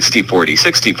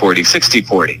 60-40, 60-40,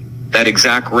 60-40. That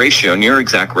exact ratio, near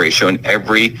exact ratio in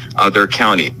every other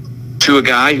county. To a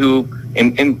guy who,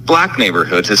 in black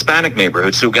neighborhoods, Hispanic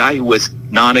neighborhoods, to a guy who was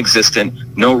non-existent,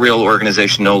 no real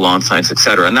organization, no law and science,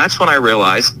 etc. And that's when I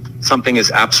realized something is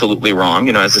absolutely wrong.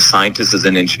 As a scientist, as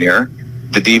an engineer,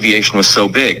 the deviation was so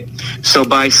big. So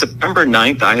by September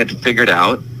 9th, I had figured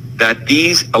out that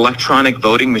these electronic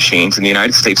voting machines in the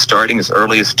United States, starting as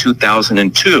early as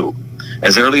 2002,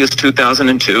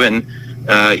 and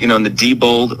in the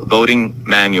Diebold voting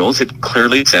manuals, it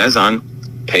clearly says on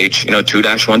page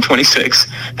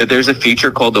 2-126 that there's a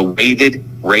feature called the weighted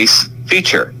race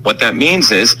feature. What that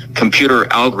means is computer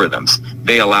algorithms.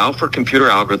 They allow for computer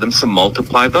algorithms to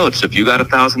multiply votes. So if you got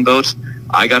 1,000 votes,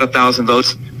 I got 1,000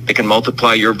 votes, they can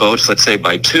multiply your votes, let's say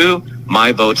by 2,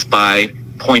 my votes by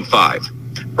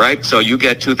 0.5, right? So you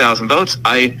get 2,000 votes,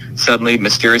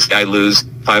 mysteriously I lose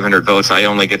 500 votes, I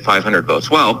only get 500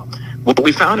 votes. Well, what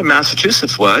we found in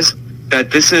Massachusetts was that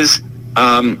this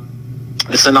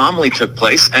anomaly took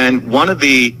place, and one of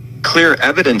the clear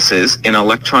evidences in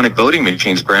electronic voting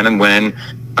machines, Brandon, when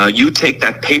you take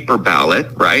that paper ballot,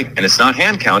 right, and it's not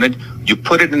hand counted, you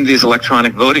put it in these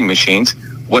electronic voting machines,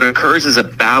 what occurs is a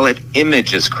ballot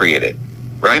image is created,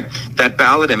 right? That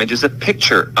ballot image is a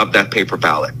picture of that paper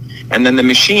ballot. And then the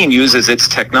machine uses its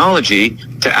technology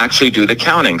to actually do the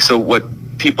counting. So what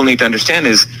people need to understand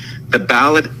is the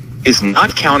ballot is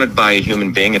not counted by a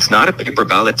human being. It's not a paper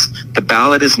ballot. The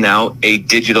ballot is now a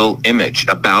digital image,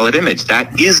 a ballot image.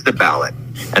 That is the ballot.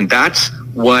 And that's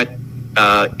what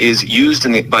is used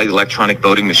by electronic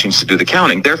voting machines to do the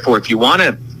counting. Therefore, if you want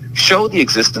to show the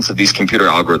existence of these computer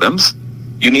algorithms,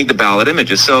 you need the ballot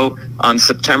images. So on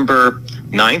September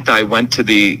 9th, I went to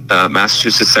the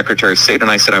Massachusetts Secretary of State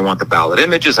and I said, I want the ballot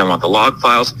images, I want the log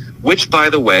files, which, by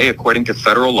the way, according to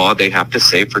federal law, they have to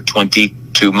save for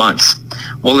 22 months.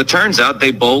 Well, it turns out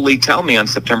they boldly tell me on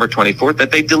September 24th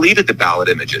that they deleted the ballot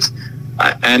images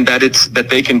and that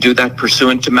they can do that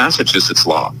pursuant to Massachusetts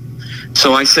law.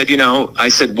 So I said,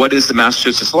 what is the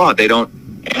Massachusetts law? They don't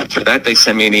answer that. They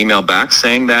send me an email back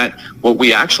saying that what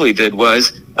we actually did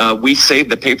was we saved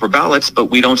the paper ballots, but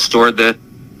we don't store the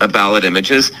ballot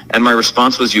images. And my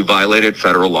response was, you violated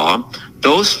federal law.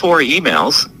 Those 4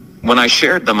 emails, when I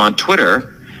shared them on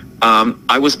Twitter,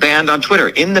 I was banned on Twitter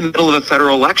in the middle of a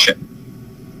federal election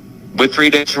with 3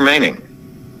 days remaining.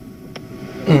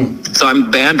 So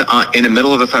I'm banned in the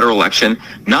middle of a federal election,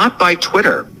 not by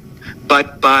Twitter,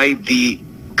 but by the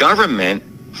government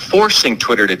forcing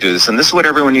Twitter to do this. And this is what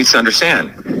everyone needs to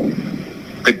understand.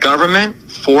 The government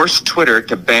forced Twitter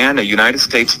to ban a United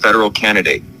States federal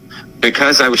candidate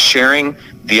because I was sharing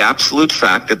the absolute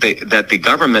fact that the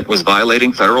government was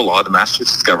violating federal law, the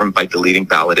Massachusetts government, by deleting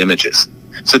ballot images.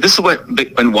 So this is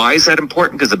and why is that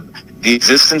important? Because the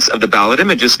existence of the ballot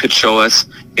images could show us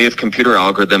if computer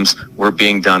algorithms were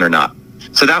being done or not.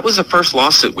 So that was the first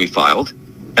lawsuit we filed.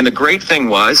 And the great thing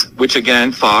was, which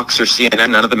again, Fox or CNN,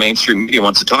 none of the mainstream media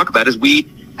wants to talk about, is we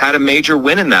had a major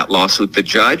win in that lawsuit. The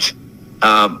judge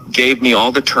gave me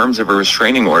all the terms of a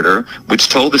restraining order, which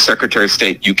told the Secretary of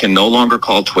State, you can no longer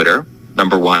call Twitter,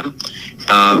 number one.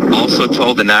 Also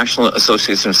told the National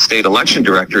Association of State Election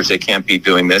Directors they can't be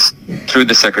doing this through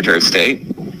the Secretary of State,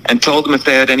 and told them if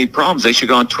they had any problems, they should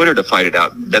go on Twitter to fight it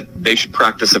out, that they should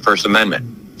practice the First Amendment.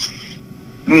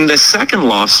 In the second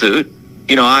lawsuit,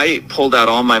 I pulled out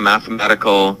all my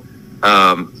mathematical,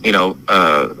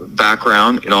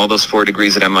 background in all those 4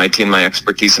 degrees at MIT and my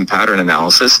expertise in pattern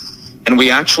analysis. And we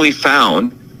actually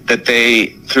found that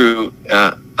they, through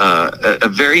a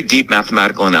very deep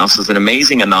mathematical analysis, an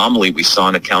amazing anomaly we saw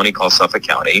in a county called Suffolk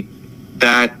County,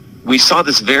 that we saw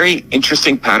this very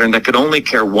interesting pattern that could only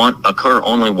occur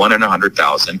only 1 in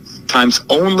 100,000 times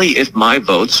only if my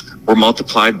votes were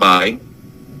multiplied by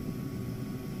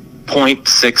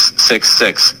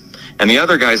 0.666. And the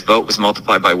other guy's vote was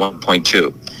multiplied by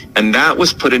 1.2. And that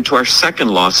was put into our second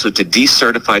lawsuit to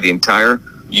decertify the entire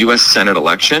U.S. Senate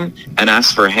election and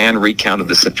ask for a hand recount of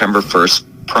the September 1st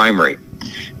primary.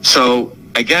 So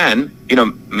again,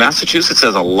 Massachusetts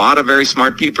has a lot of very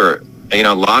smart people,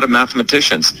 a lot of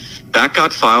mathematicians. That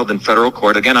got filed in federal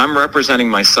court. Again, I'm representing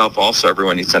myself also,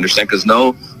 everyone needs to understand, because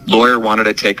no lawyer wanted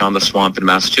to take on the swamp in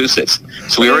Massachusetts.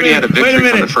 So we already had a victory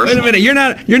from the first Wait a minute.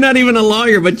 You're not even a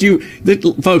lawyer, but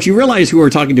folks, you realize who we're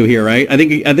talking to here, right? I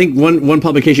think one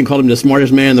publication called him the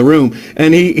smartest man in the room,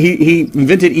 and he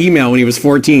invented email when he was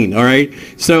 14. All right,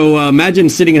 so imagine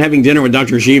sitting and having dinner with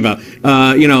Dr. Shiva.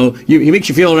 He makes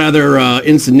you feel rather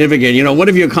insignificant. What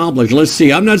have you accomplished? Let's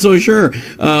see. I'm not so sure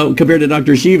compared to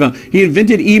Dr. Shiva. He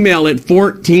invented email at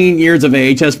 14 years of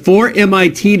age, has 4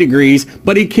 MIT degrees,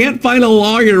 but he can't find a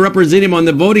lawyer to represent him on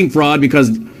the voting fraud because,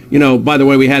 by the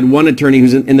way, we had one attorney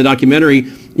who's in the documentary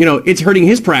it's hurting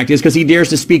his practice because he dares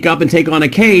to speak up and take on a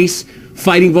case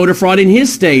fighting voter fraud in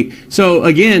his state. So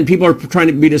again, people are trying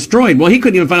to be destroyed. Well, he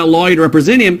couldn't even find a lawyer to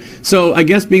represent him. So I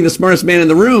guess being the smartest man in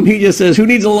the room, he just says, who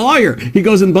needs a lawyer? He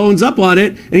goes and bones up on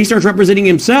it, and he starts representing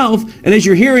himself. And as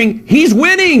you're hearing, he's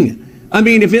winning. I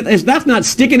mean, if that's not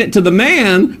sticking it to the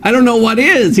man, I don't know what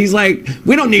is. He's like,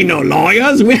 we don't need no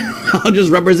lawyers. I'll just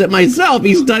represent myself.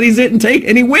 He studies it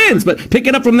and he wins. But pick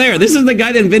it up from there. This is the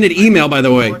guy that invented email, by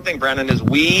the way. One thing, Brandon, is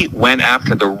we went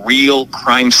after the real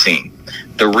crime scene.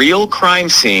 The real crime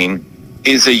scene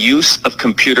is a use of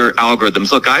computer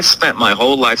algorithms. Look, I've spent my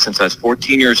whole life since I was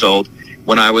 14 years old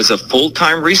when I was a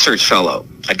full-time research fellow.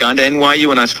 I'd gone to NYU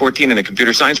when I was 14 in a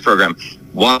computer science program.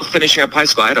 While finishing up high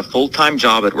school, I had a full-time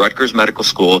job at Rutgers Medical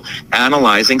School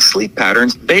analyzing sleep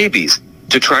patterns of babies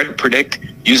to try to predict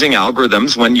using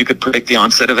algorithms when you could predict the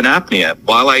onset of an apnea.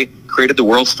 While I created the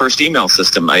world's first email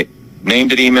system, I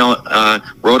named it email,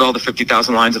 wrote all the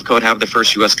 50,000 lines of code, have the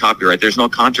first U.S. copyright. There's no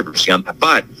controversy on that.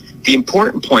 But the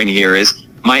important point here is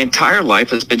my entire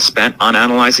life has been spent on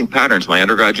analyzing patterns. My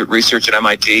undergraduate research at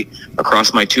MIT,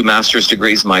 across my 2 master's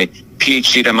degrees, my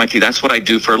PhD at MIT, that's what I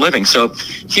do for a living. So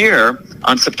here,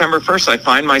 on September 1st, I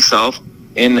find myself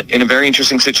in a very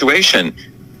interesting situation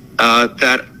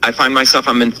that I find myself,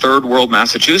 I'm in third world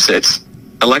Massachusetts.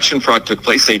 Election fraud took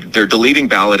place. They're deleting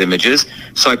ballot images.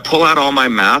 So I pull out all my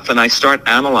math and I start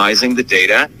analyzing the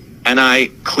data, and I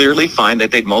clearly find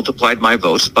that they'd multiplied my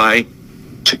votes by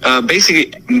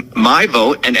basically my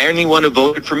vote, and anyone who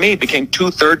voted for me became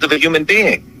 2/3 of a human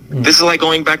being. This is like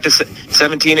going back to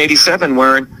 1787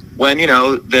 when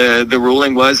the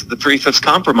ruling was the 3/5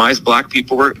 compromise. Black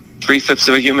people were 3/5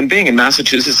 of a human being. In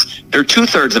Massachusetts, they're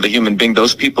 2/3 of a human being.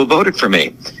 Those people voted for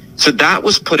me. So that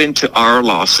was put into our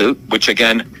lawsuit, which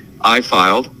again, I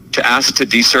filed to ask to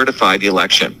decertify the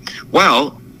election.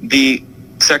 Well, the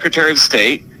Secretary of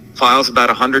State files about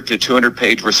 100 to 200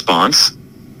 page response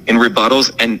in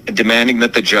rebuttals and demanding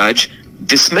that the judge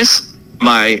dismiss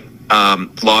my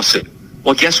lawsuit.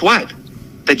 Well, guess what?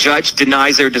 The judge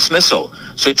denies their dismissal.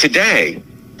 So today,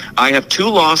 I have 2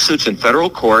 lawsuits in federal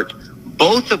court,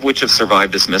 both of which have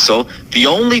survived dismissal. The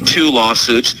only 2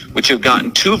 lawsuits which have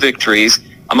gotten 2 victories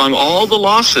among all the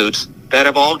lawsuits that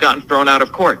have all gotten thrown out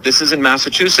of court. This is in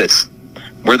Massachusetts,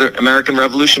 where the American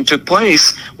Revolution took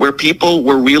place, where people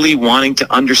were really wanting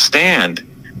to understand,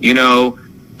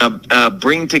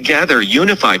 bring together,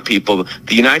 unify people.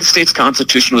 The United States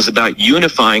Constitution was about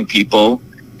unifying people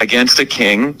against a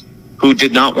king who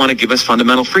did not want to give us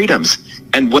fundamental freedoms.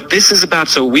 And what this is about,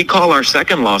 so we call our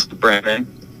second lawsuit, Brandon,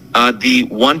 the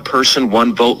one person,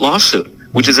 one vote lawsuit,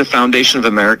 which is a foundation of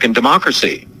American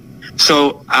democracy.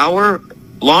 So our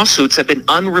lawsuits have been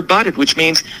unrebutted, which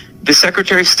means the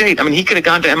Secretary of State, he could have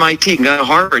gone to MIT, he can go to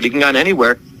Harvard, he can go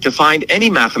anywhere to find any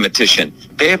mathematician.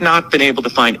 They have not been able to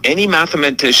find any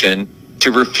mathematician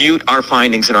to refute our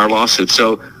findings in our lawsuit.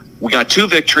 So we got 2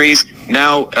 victories.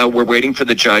 Now we're waiting for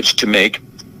the judge to make,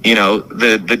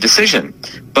 the decision.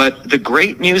 But the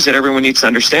great news that everyone needs to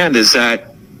understand is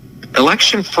that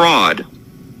election fraud,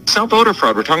 it's not voter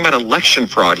fraud, we're talking about election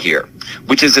fraud here,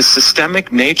 which is a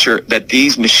systemic nature that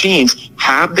these machines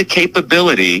have the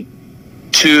capability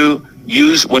to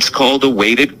use what's called a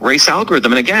weighted race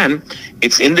algorithm. And again,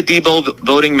 it's in the Diebold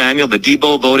voting manual, the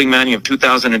Diebold voting manual of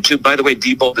 2002. By the way,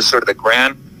 Diebold is sort of the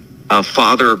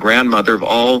grandfather or grandmother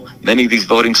of many of these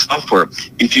voting software.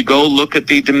 If you go look at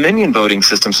the Dominion voting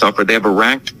system software, they have a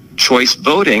ranked choice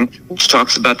voting, which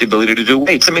talks about the ability to do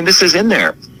weights. This is in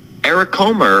there. Eric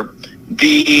Comer,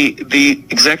 the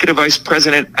executive vice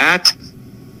president at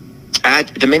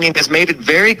Dominion, has made it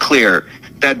very clear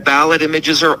that ballot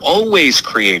images are always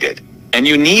created, and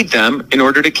you need them in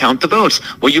order to count the votes.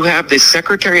 Well, you have the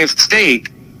Secretary of State,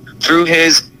 through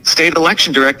his state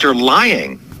election director,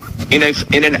 lying in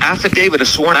an affidavit, a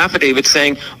sworn affidavit,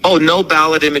 saying, no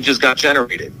ballot images got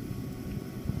generated.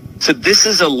 So this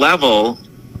is a level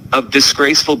of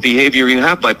disgraceful behavior you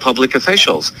have by public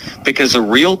officials, because a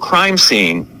real crime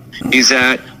scene is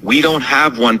that we don't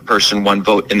have one person, one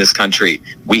vote in this country.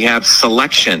 We have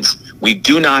selections. We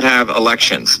do not have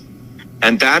elections.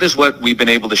 And that is what we've been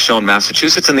able to show in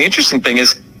Massachusetts. And the interesting thing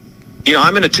is,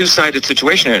 I'm in a 2-sided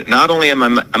situation here. Not only am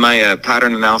I a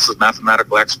pattern analysis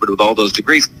mathematical expert with all those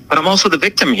degrees, but I'm also the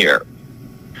victim here.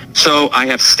 So I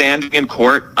have standing in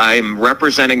court, I'm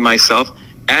representing myself,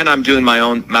 and I'm doing my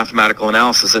own mathematical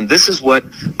analysis. And this is what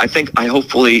I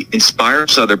hopefully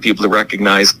inspires other people to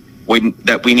recognize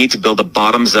that we need to build a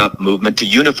bottoms-up movement to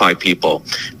unify people.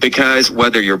 Because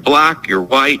whether you're black, you're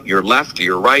white, you're left,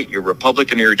 you're right, you're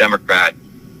Republican, or you're Democrat,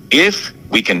 if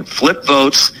we can flip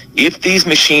votes, if these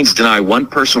machines deny one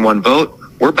person, one vote,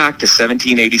 We're back to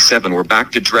 1787. We're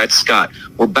back to Dred Scott.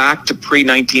 We're back to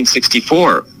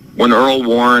pre-1964 when Earl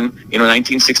Warren,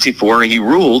 1964, he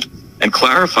ruled and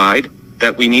clarified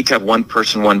that we need to have one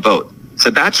person, one vote.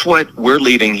 So that's what we're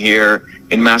leading here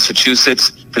in Massachusetts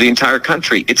for the entire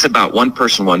country. It's about one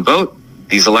person, one vote.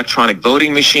 These electronic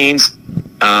voting machines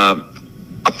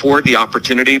afford the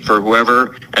opportunity for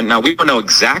whoever, and now we don't know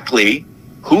exactly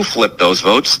who flipped those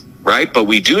votes, right? But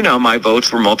we do know my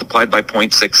votes were multiplied by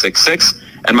 0.666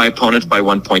 and my opponents by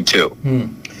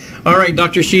 1.2. All right,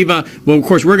 Dr. Shiva. Well, of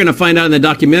course, we're going to find out in the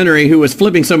documentary who was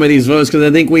flipping some of these votes because I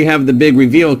think we have the big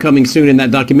reveal coming soon in that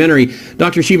documentary.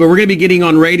 Dr. Shiva, we're going to be getting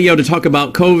on radio to talk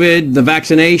about COVID, the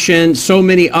vaccination, so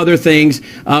many other things.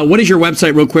 What is your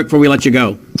website real quick before we let you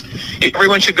go?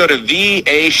 Everyone should go to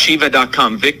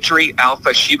vashiva.com,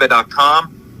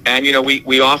 victoryalphashiva.com. And,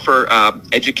 we offer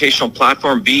educational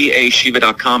platform,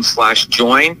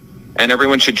 vashiva.com/join. And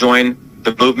everyone should join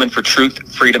the movement for truth,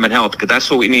 freedom, and health, because that's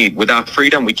what we need. Without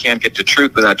freedom, we can't get to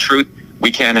truth. Without truth,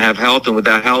 we can't have health. And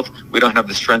without health, we don't have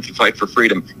the strength to fight for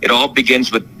freedom. It all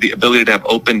begins with the ability to have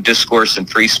open discourse and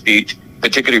free speech,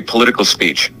 particularly political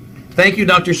speech. Thank you,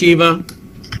 Dr. Shiva.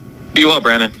 Be well,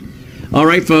 Brandon. All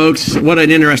right, folks. What an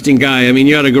interesting guy. I mean,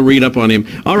 you ought to go read up on him.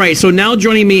 All right, so now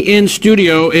joining me in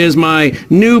studio is my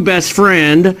new best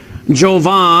friend,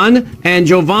 Jovan. And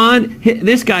Jovan,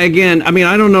 this guy again, I mean,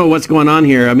 I don't know what's going on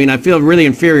here. I mean, I feel really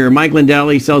inferior. Mike Lindell,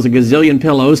 he sells a gazillion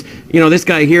pillows. This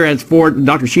guy here has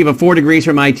Dr. Shiva, 4 degrees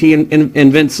from IT, and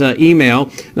invents email,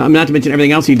 not to mention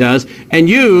everything else he does. And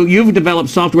you've developed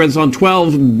software that's on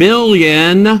 12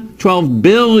 billion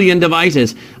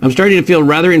devices. I'm starting to feel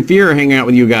rather inferior hanging out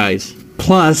with you guys.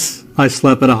 Plus, I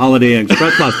slept at a Holiday Inn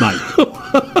Express last night.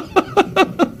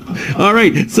 All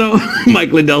right, so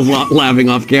Mike Lindell's laughing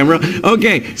off camera.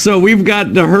 Okay, so we've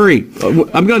got to hurry.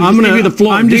 I'm going to give you the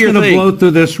floor. I'm just going to blow through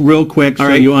this real quick so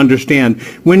you understand.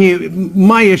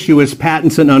 My issue is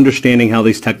patents and understanding how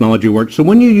these technology works. So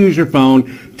when you use your phone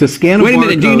to scan a barcode... Wait a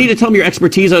minute, do you need to tell me your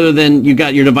expertise other than you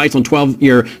got your device on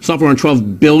your software on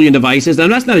 12 billion devices? Now,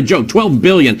 that's not a joke, 12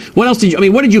 billion. What else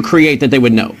what did you create that they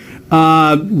would know?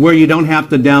 Where you don't have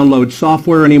to download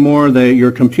software anymore,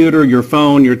 your computer, your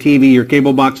phone, your TV, your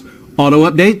cable box,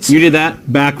 auto updates. You did that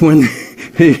back when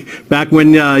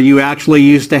you actually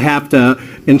used to have to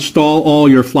install all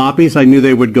your floppies. I knew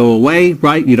they would go away,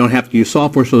 right? You don't have to use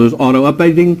software, so there's auto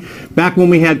updating. Back when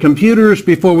we had computers,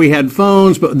 before we had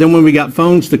phones, but then when we got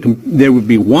phones, they would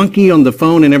be wonky on the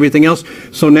phone and everything else.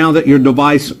 So now that your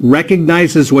device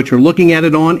recognizes what you're looking at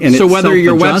it on, and so whether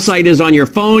your website is on your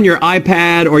phone, your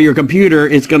iPad, or your computer,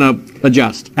 it's going to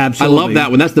adjust. Absolutely. I love that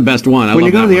one. That's the best one. When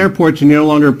you go to the airports, you no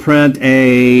longer print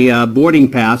a boarding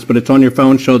pass, but it's on your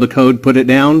phone, show the code, put it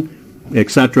down,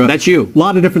 etc. That's you. A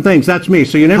lot of different things. That's me.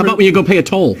 So How about when you go pay a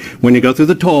toll? When you go through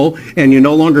the toll and you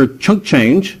no longer chunk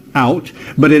change out,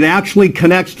 but it actually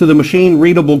connects to the machine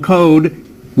readable code,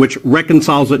 which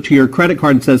reconciles it to your credit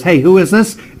card and says, hey, who is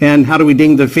this? And how do we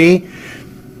ding the fee?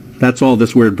 That's all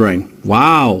this weird brain.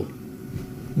 Wow.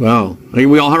 Well,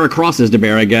 we all have our crosses to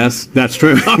bear, I guess. That's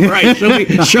true. All right,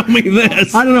 show me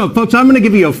this. I don't know, folks. I'm going to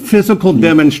give you a physical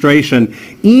demonstration.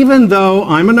 Even though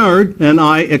I'm a nerd, and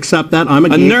I accept that, I'm a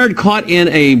geek. Nerd caught in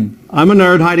a... I'm a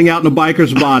nerd hiding out in a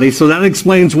biker's body, so that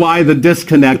explains why the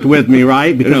disconnect with me,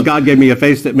 right? Because God gave me a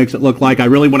face that makes it look like I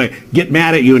really want to get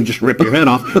mad at you and just rip your head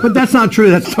off. But that's not true.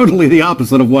 That's totally the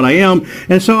opposite of what I am.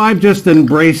 And so I've just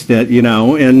embraced it,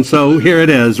 and so here it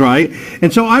is, right?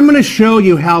 And so I'm going to show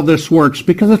you how this works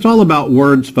because it's all about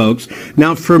words, folks.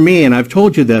 Now, for me, and I've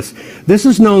told you this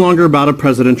is no longer about a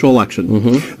presidential election.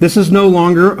 Mm-hmm. This is no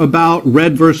longer about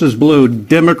red versus blue,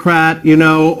 Democrat,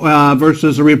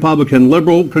 versus a Republican,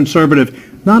 liberal, conservative.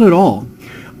 Not at all.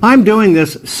 I'm doing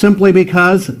this simply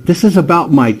because this is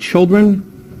about my children,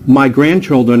 my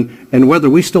grandchildren, and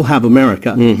whether we still have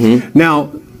America. Mm-hmm.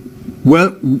 Now,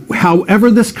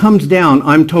 however this comes down,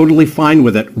 I'm totally fine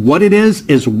with it. What it is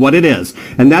what it is.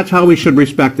 And that's how we should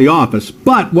respect the office.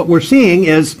 But what we're seeing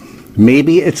is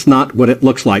maybe it's not what it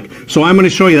looks like. So I'm going to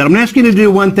show you that. I'm going to ask you to do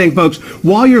one thing, folks.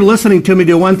 While you're listening to me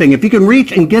do one thing, if you can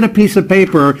reach and get a piece of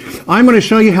paper, I'm going to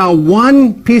show you how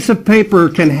one piece of paper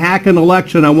can hack an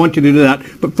election. I want you to do that.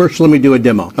 But first, let me do a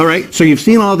demo. All right. So you've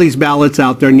seen all these ballots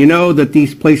out there, and you know that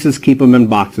these places keep them in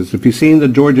boxes. If you've seen the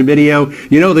Georgia video,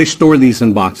 you know they store these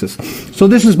in boxes. So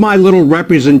this is my little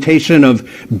representation of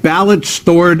ballots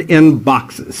stored in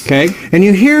boxes. Okay. And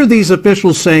you hear these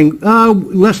officials saying,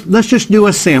 let's just do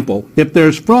a sample. sample. If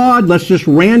there's fraud, let's just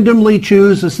randomly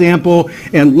choose a sample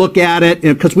and look at it,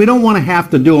 because we don't want to have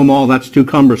to do them all. That's too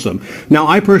cumbersome. Now,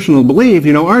 I personally believe,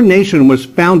 our nation was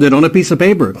founded on a piece of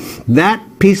paper. That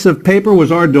piece of paper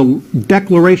was our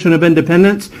Declaration of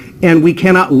Independence, and we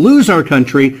cannot lose our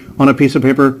country on a piece of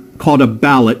paper called a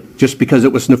ballot just because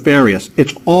it was nefarious.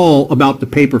 It's all about the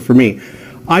paper for me.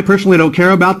 I personally don't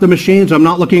care about the machines. I'm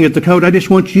not looking at the code. I just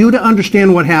want you to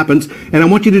understand what happens, and I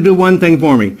want you to do one thing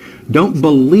for me. Don't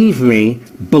believe me.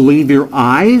 Believe your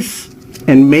eyes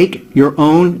and make your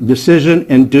own decision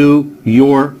and do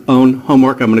your own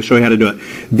homework. I'm going to show you how to do it.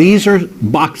 These are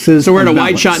boxes. So we're at a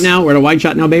ballots. wide shot now? We're at a wide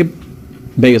shot now, babe?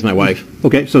 Babe is my wife.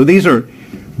 Okay, so these are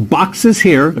boxes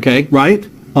here, Okay. right,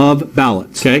 of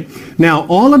ballots. Okay. Now,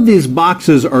 all of these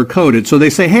boxes are coded. So they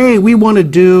say, hey, we want to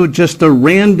do just a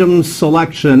random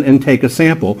selection and take a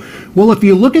sample. Well, if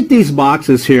you look at these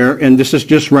boxes here, and this is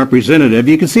just representative,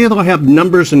 you can see they'll have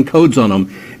numbers and codes on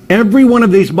them. Every one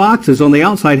of these boxes on the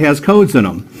outside has codes in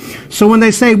them. So when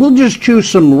they say, we'll just choose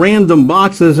some random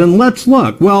boxes and let's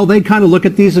look, well, they kind of look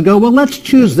at these and go, well, let's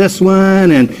choose this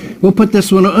one and we'll put this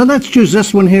one, let's choose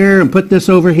this one here and put this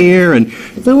over here. And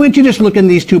so why don't you just look in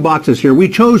these two boxes here? We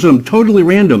chose them totally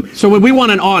random. So when we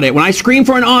want an audit, when I scream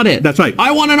for an audit, That's right.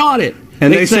 I want an audit.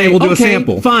 And they say, we'll do a okay,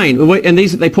 sample. Fine. And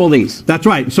they pull these. That's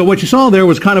right. So what you saw there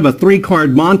was kind of a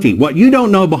three-card Monty. What you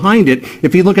don't know behind it,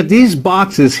 if you look at these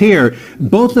boxes here,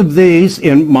 both of these,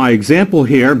 in my example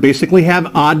here, basically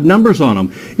have odd numbers on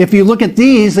them. If you look at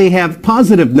these, they have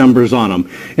positive numbers on them.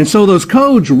 And so those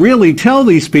codes really tell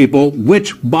these people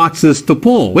which boxes to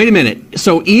pull. Wait a minute.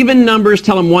 So even numbers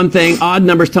tell them one thing, odd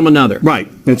numbers tell them another. Right.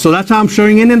 And so that's how I'm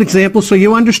showing you an example so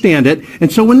you understand it.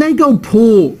 And so when they go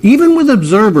pull, even with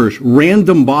observers, random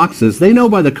boxes, they know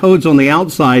by the codes on the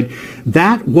outside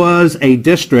that was a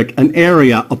district, an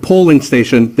area, a polling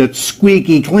station that's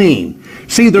squeaky clean.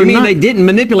 See, they're You mean not, they didn't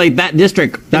manipulate that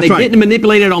district? And That's they right. didn't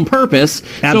manipulate it on purpose.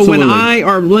 Absolutely. So when I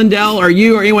or Lindell or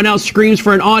you or anyone else screams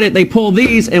for an audit, they pull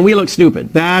these and we look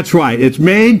stupid. That's right. It's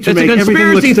made to It's a make everything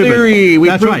look conspiracy stupid. theory. We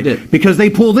That's proved right. it. Because they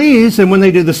pull these, and when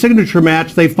they do the signature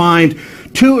match, they find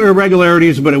two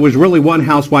irregularities, but it was really one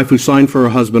housewife who signed for her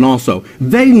husband also.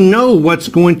 They know what's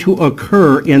going to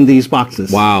occur in these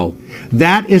boxes. Wow.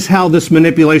 That is how this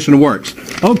manipulation works.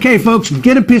 Okay, folks,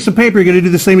 get a piece of paper. You're going to do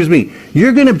the same as me.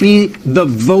 You're going to be the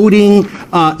voting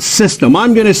system.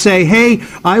 I'm going to say, hey,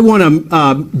 I want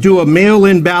to do a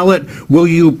mail-in ballot. Will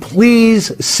you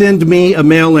please send me a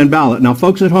mail-in ballot? Now,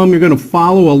 folks at home, you're going to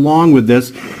follow along with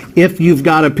this. If you've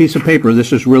got a piece of paper,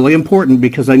 this is really important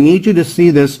because I need you to see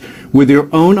this with your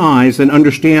own eyes and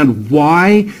understand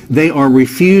why they are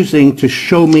refusing to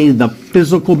show me the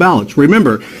physical ballots.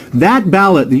 Remember, that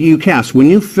ballot that you cast, when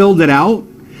you filled it out,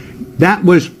 that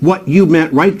was what you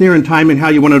meant right there in time and how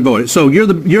you wanted to vote it. So you're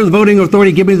the voting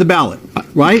authority, give me the ballot,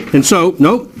 right? And so,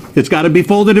 nope. It's got to be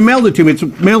folded and mailed it to me. It's a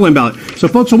mail-in ballot. So,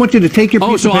 folks, I want you to take your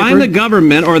piece of paper. I'm the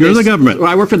government, or You're the government.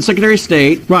 I work for the Secretary of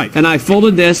State, Right. And I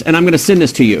folded this, and I'm going to send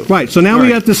this to you. Right. So now All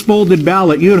we right. got this folded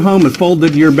ballot. You at home have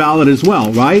folded your ballot as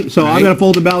well, right? So I've Right. got a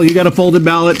folded ballot. You got a folded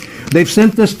ballot. They've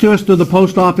sent this to us to the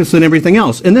post office and everything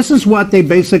else. And this is what they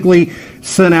basically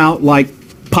sent out like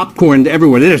popcorn to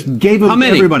everywhere. They just gave them How to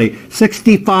many? everybody.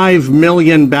 65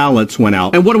 million ballots went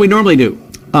out. And what do we normally do?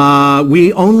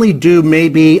 We only do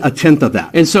maybe a tenth of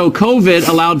that. And so COVID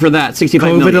allowed for that, 65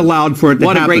 COVID million. allowed for it to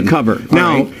What happen. a great cover.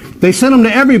 Now, All right. they sent them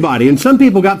to everybody, and some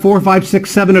people got 4, 5, 6,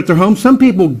 7 at their home. Some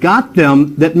people got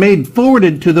them that made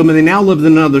forwarded to them, and they now live in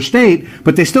another state,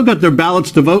 but they still got their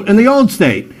ballots to vote in the old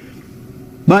state.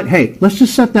 But hey, let's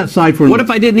just set that aside for a What minute.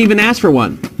 if I didn't even ask for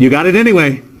one? You got it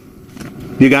anyway.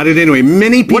 You got it anyway.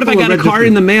 Many people What if I got a card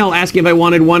in the mail asking if I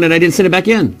wanted one and I didn't send it back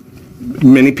in?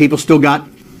 Many people still got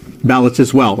ballots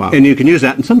as well. Wow. And you can use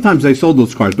that. And sometimes they sold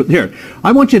those cards. But here,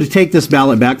 I want you to take this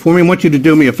ballot back for me. I want you to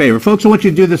do me a favor. Folks, I want you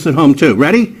to do this at home too.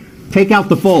 Ready? Take out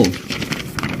the fold.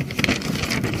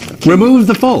 Remove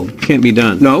the fold. Can't be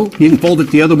done. No, you can fold it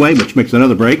the other way, which makes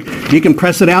another break. You can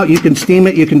press it out, you can steam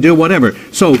it, you can do whatever.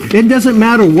 So it doesn't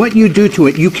matter what you do to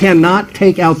it, you cannot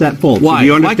take out that fold. Why? So do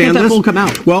you Why understand can't that this? fold come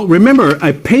out? Well, remember,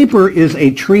 a paper is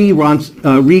a tree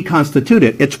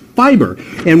reconstituted. It's fiber.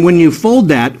 And when you fold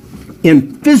that,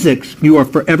 in physics, you are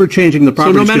forever changing the So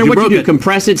properties. no matter 'cause what you broke do, it.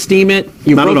 compress it, steam it,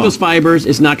 you Not at broke all. those fibers,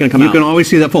 it's not going to come You out. can always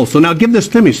see that fold. So now give this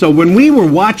to me. So when we were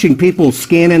watching people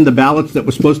scan in the ballots that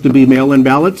were supposed to be mail-in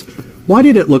ballots, why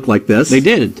did it look like this? They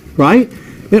did. Right?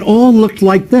 It all looked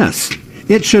like this.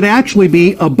 It should actually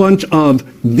be a bunch of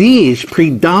these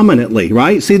predominantly,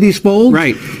 right? See these folds?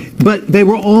 Right. But they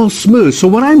were all smooth. So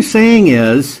what I'm saying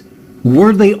is,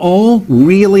 were they all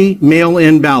really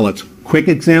mail-in ballots? Quick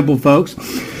example, folks.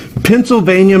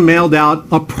 Pennsylvania mailed out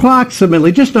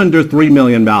approximately just under 3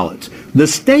 million ballots. The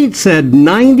state said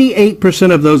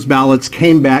 98% of those ballots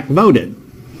came back voted.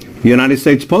 The United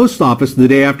States Post Office, the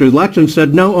day after the election,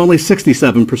 said no, only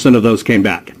 67% of those came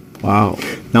back. Wow.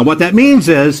 Now, what that means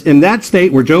is, in that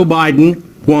state where Joe Biden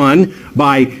won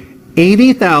by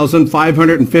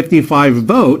 80,555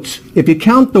 votes, if you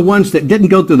count the ones that didn't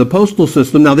go through the postal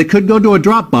system, now they could go to a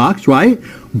drop box, right?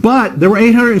 But there were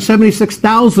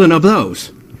 876,000 of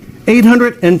those.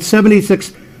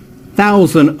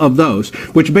 876,000 of those,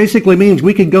 which basically means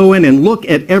we could go in and look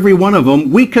at every one of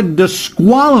them. We could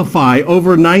disqualify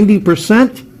over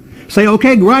 90%, say,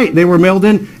 okay, right, they were mailed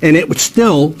in, and it would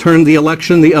still turn the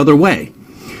election the other way.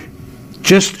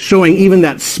 Just showing even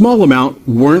that small amount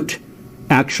weren't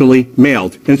actually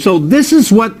mailed. And so this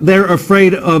is what they're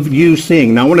afraid of you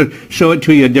seeing. Now I want to show it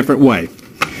to you a different way.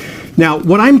 Now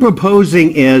what I'm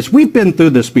proposing is, we've been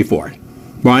through this before,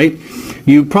 right?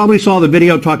 You probably saw the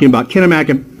video talking about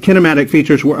kinematic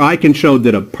features where I can show,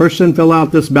 did a person fill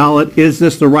out this ballot? Is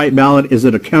this the right ballot? Is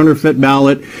it a counterfeit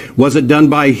ballot? Was it done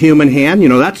by a human hand? You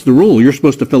know, that's the rule. You're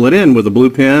supposed to fill it in with a blue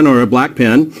pen or a black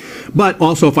pen. But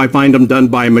also if I find them done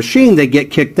by a machine, they get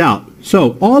kicked out.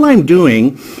 So all I'm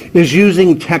doing is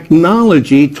using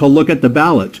technology to look at the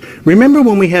ballots. Remember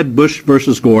when we had Bush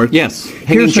versus Gore? Yes.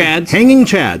 Hanging chads. Hanging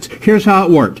chads. Here's how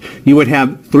it worked. You would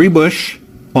have 3 Bush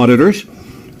auditors,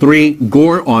 3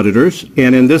 Gore auditors,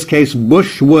 and in this case,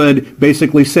 Bush would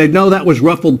basically say, no, that was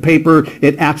ruffled paper,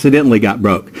 it accidentally got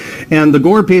broke. And the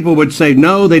Gore people would say,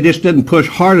 no, they just didn't push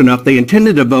hard enough, they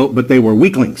intended to vote, but they were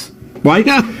weaklings. Right?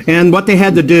 Yeah. And what they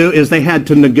had to do is they had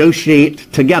to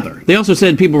negotiate together. They also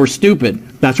said people were stupid.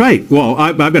 That's right. Well,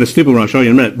 I've got a stupid one I'll show you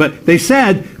in a minute. But they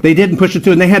said they didn't push it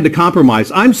through and they had to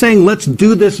compromise. I'm saying let's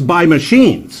do this by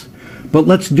machines, but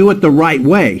let's do it the right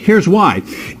way. Here's why.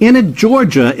 In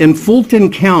Georgia, in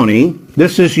Fulton County,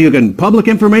 this is, you can, public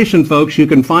information, folks, you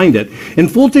can find it. In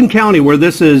Fulton County, where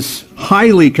this is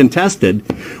highly contested,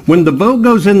 when the vote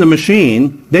goes in the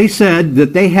machine, they said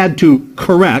that they had to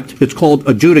correct, it's called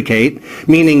adjudicate,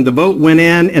 meaning the vote went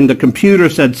in and the computer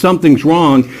said something's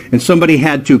wrong and somebody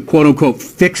had to, quote unquote,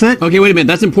 fix it. Okay, wait a minute,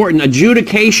 that's important.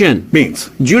 Adjudication means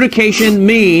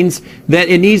that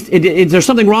it needs, there's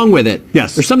something wrong with it.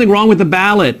 Yes. There's something wrong with the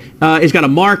ballot. It's got a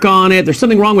mark on it. There's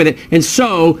something wrong with it. And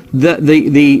so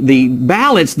the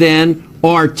ballots then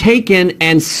are taken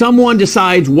and someone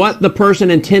decides what the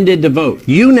person intended to vote.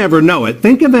 You never know it.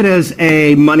 Think of it as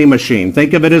a money machine.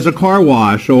 Think of it as a car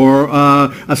wash or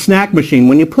a snack machine.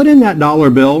 When you put in that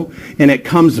dollar bill and it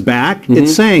comes back,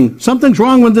 it's saying something's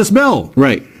wrong with this bill.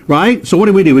 Right. Right? So what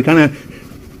do? We kind of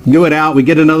do it out. We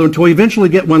get another one until we eventually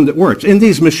get one that works. In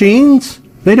these machines,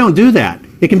 they don't do that.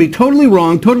 It can be totally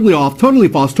wrong, totally off, totally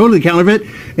false, totally counterfeit,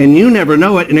 and you never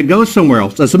know it, and it goes somewhere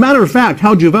else. As a matter of fact,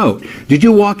 how'd you vote? Did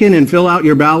you walk in and fill out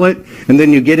your ballot, and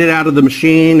then you get it out of the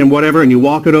machine and whatever, and you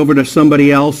walk it over to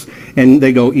somebody else, and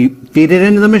they go, you feed it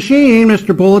into the machine,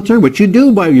 Mr. Pulitzer, which you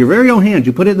do by your very own hands.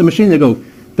 You put it in the machine, they go,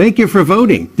 thank you for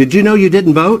voting. Did you know you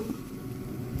didn't vote?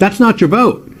 That's not your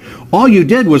vote. All you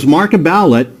did was mark a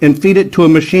ballot and feed it to a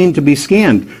machine to be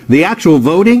scanned. The actual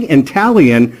voting and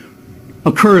tallying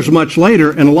occurs much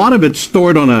later, and a lot of it's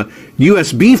stored on a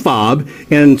USB fob,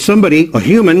 and somebody, a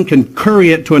human, can curry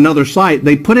it to another site.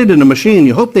 They put it in a machine.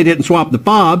 You hope they didn't swap the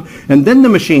fob, and then the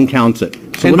machine counts it.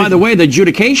 So and by the way, the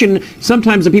adjudication,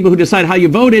 sometimes the people who decide how you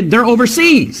voted, they're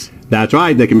overseas. That's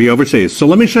right. They can be overseas. So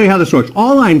let me show you how this works.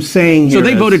 All I'm saying here So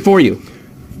they voted for you.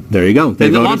 There you go. A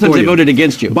lot of times they voted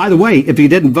against you. By the way, if you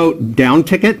didn't vote down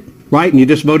ticket, right, and you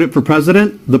just voted for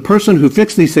president, the person who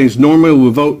fixed these things normally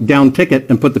will vote down ticket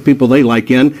and put the people they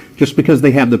like in just because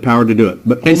they have the power to do it.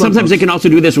 But and sometimes they can also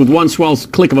do this with one swell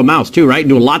click of a mouse too, right?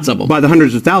 Do lots of them. By the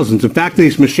hundreds of thousands. In fact,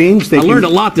 these machines, I learned a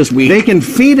lot this week. They can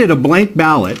feed it a blank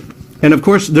ballot, and of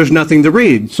course there's nothing to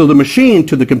read. So the machine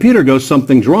to the computer goes,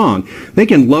 something's wrong. They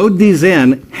can load these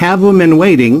in, have them in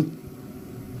waiting,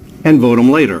 and vote them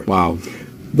later. Wow.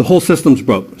 The whole system's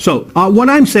broke. So what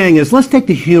I'm saying is, let's take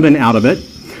the human out of it.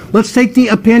 Let's take the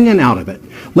opinion out of it.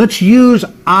 Let's use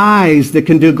eyes that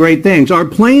can do great things. Our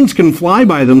planes can fly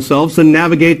by themselves and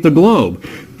navigate the globe.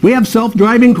 We have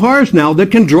self-driving cars now that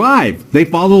can drive. They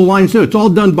follow the lines too. It's all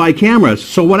done by cameras.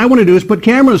 So what I want to do is put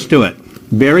cameras to it.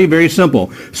 Very, very simple.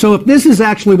 So if this is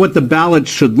actually what the ballots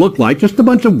should look like, just a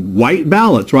bunch of white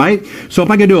ballots, right? So if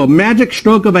I could do a magic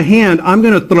stroke of a hand, I'm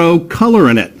going to throw color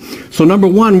in it. So number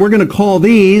one, we're going to call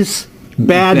these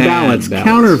bad ballots,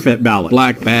 counterfeit ballots.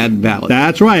 Black bad ballots.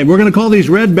 That's right. We're going to call these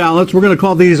red ballots. We're going to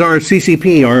call these our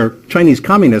CCP, our Chinese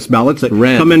Communist ballots that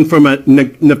come in from a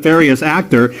nefarious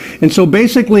actor. And so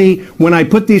basically, when I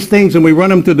put these things and we run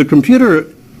them through the computer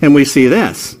and we see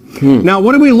this, Now,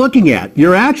 what are we looking at?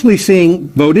 You're actually seeing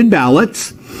voted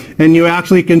ballots, and you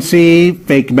actually can see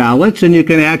fake ballots, and you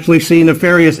can actually see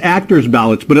nefarious actors'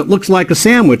 ballots, but it looks like a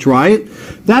sandwich, right?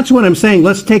 That's what I'm saying.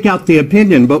 Let's take out the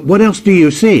opinion, but what else do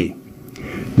you see?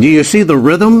 Do you see the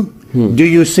rhythm? Do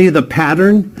you see the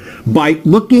pattern? By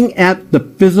looking at the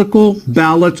physical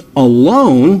ballots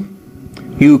alone,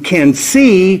 you can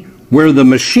see where the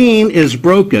machine is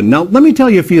broken. Now, let me tell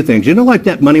you a few things. You know, like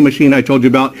that money machine I told you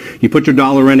about? You put your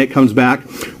dollar in, it comes back.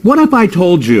 What if I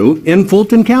told you in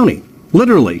Fulton County,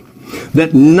 literally,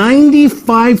 that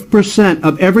 95%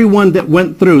 of everyone that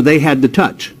went through, they had to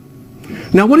touch?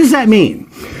 Now, what does that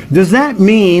mean? Does that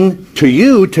mean, to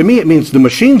you, to me, it means the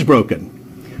machine's broken.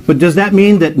 But does that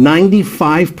mean that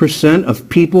 95% of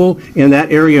people in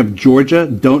that area of Georgia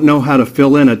don't know how to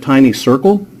fill in a tiny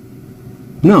circle?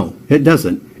 No, it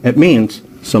doesn't. It means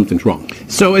something's wrong.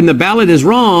 So, and the ballot is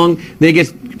wrong, they get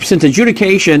sent to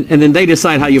adjudication, and then they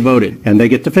decide how you voted. And they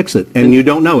get to fix it, and you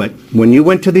don't know it. When you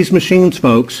went to these machines,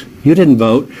 folks, you didn't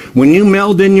vote. When you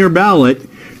mailed in your ballot,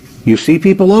 you see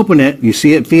people open it, you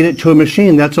see it feed it to a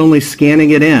machine, that's only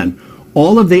scanning it in.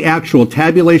 All of the actual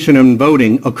tabulation and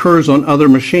voting occurs on other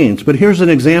machines. But here's an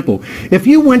example. If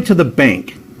you went to the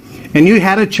bank and you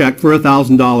had a check for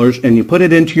 $1,000 and you put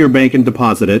it into your bank and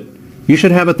deposit it, you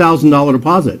should have a $1,000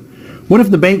 deposit. What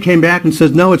if the bank came back and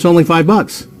says, no, it's only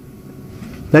 $5?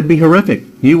 That'd be horrific.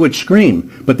 You would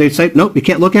scream. But they say, nope, you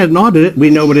can't look at it and audit it. We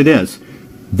know what it is.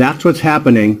 That's what's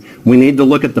happening. We need to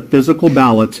look at the physical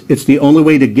ballots. It's the only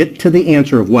way to get to the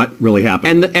answer of what really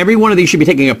happened. And every one of these should be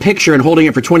taking a picture and holding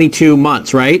it for 22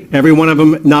 months, right? Every one of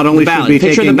them not only should be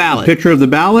taking a picture of the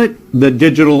ballot, the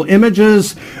digital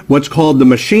images, what's called the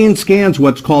machine scans,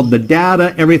 what's called the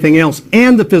data, everything else,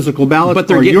 and the physical ballots But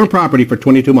they're are getting- your property for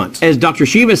 22 months. As Dr.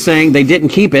 Shiva is saying, they didn't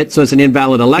keep it, so it's an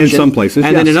invalid election. In some places,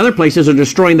 And then yes. in other places, they're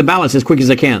destroying the ballots as quick as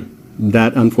they can.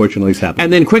 That unfortunately has happened.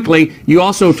 And then quickly, you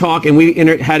also talk, and we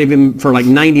had him for like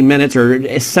 90 minutes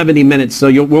or 70 minutes,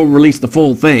 so we'll release the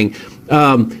full thing.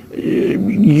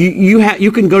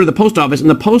 You can go to the post office, and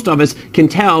the post office can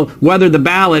tell whether the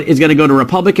ballot is going to go to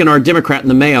Republican or Democrat in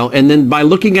the mail, and then by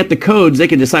looking at the codes, they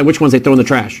can decide which ones they throw in the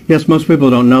trash. Yes, most people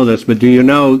don't know this, but do you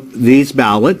know these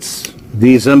ballots,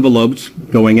 these envelopes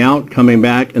going out, coming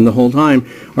back, and the whole time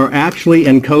are actually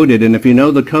encoded. And if you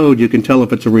know the code, you can tell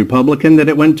if it's a Republican that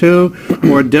it went to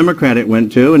or a Democrat it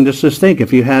went to. And just think,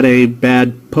 if you had a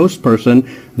bad post person,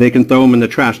 they can throw them in the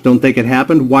trash. Don't think it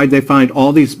happened? Why'd they find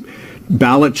all these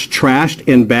ballots trashed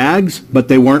in bags, but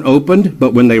they weren't opened?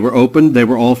 But when they were opened, they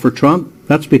were all for Trump?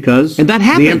 That's because And that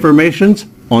happened. the information's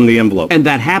on the envelope. And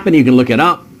that happened, you can look it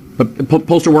up. But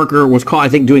postal worker was caught, I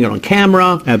think, doing it on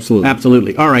camera. Absolutely.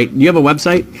 Absolutely. All right. You have a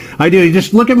website? I do. You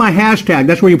just look at my hashtag.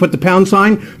 That's where you put the pound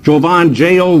sign. Jovan,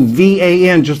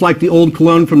 Jovan, just like the old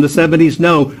cologne from the 70s.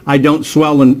 No, I don't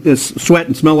sweat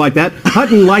and smell like that.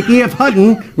 Hutton, like E.F.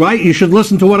 Hutton, right? You should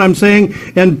listen to what I'm saying.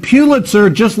 And Pulitzer,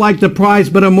 just like the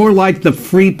prize, but I'm more like the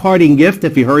free parting gift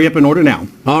if you hurry up and order now.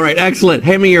 All right. Excellent.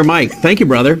 Hand me your mic. Thank you,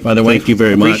 brother, by the way. Thank you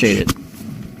very much. Appreciate it.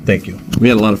 Thank you. We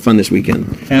had a lot of fun this weekend.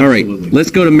 Absolutely. All right.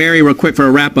 Let's go to Mary real quick for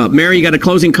a wrap up. Mary, you got a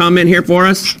closing comment here for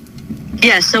us?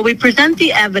 Yes, so we present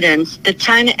the evidence that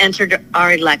China entered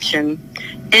our election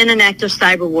in an act of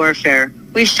cyber warfare.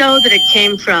 We show that it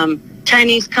came from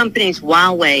Chinese companies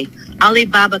Huawei,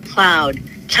 Alibaba Cloud,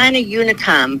 China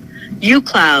Unicom,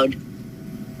 uCloud,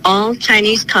 all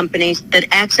Chinese companies that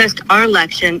accessed our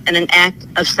election in an act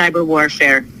of cyber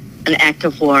warfare, an act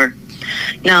of war.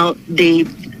 Now, the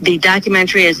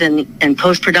documentary is in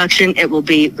post-production. It will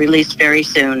be released very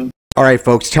soon. All right,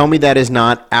 folks, tell me that is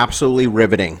not absolutely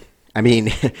riveting. I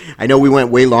mean, I know we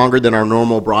went way longer than our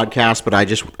normal broadcast, but I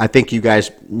think you guys,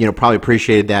 probably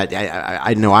appreciated that.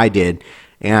 I know I did.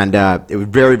 And it was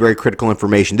very, very critical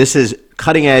information. This is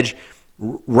cutting edge,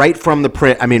 right from the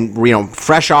print. I mean,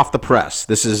 fresh off the press.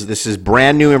 This is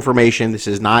brand new information. This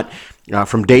is not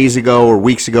from days ago or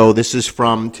weeks ago. This is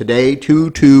from today to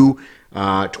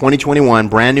 2021,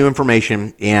 brand new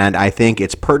information, and I think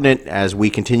it's pertinent as we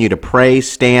continue to pray,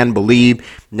 stand,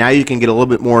 believe. Now you can get a little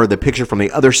bit more of the picture from the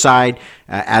other side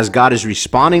as God is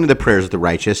responding to the prayers of the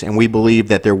righteous, and we believe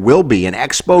that there will be an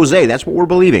expose. That's what we're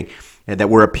believing, and that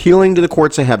we're appealing to the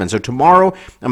courts of heaven. So tomorrow, I'm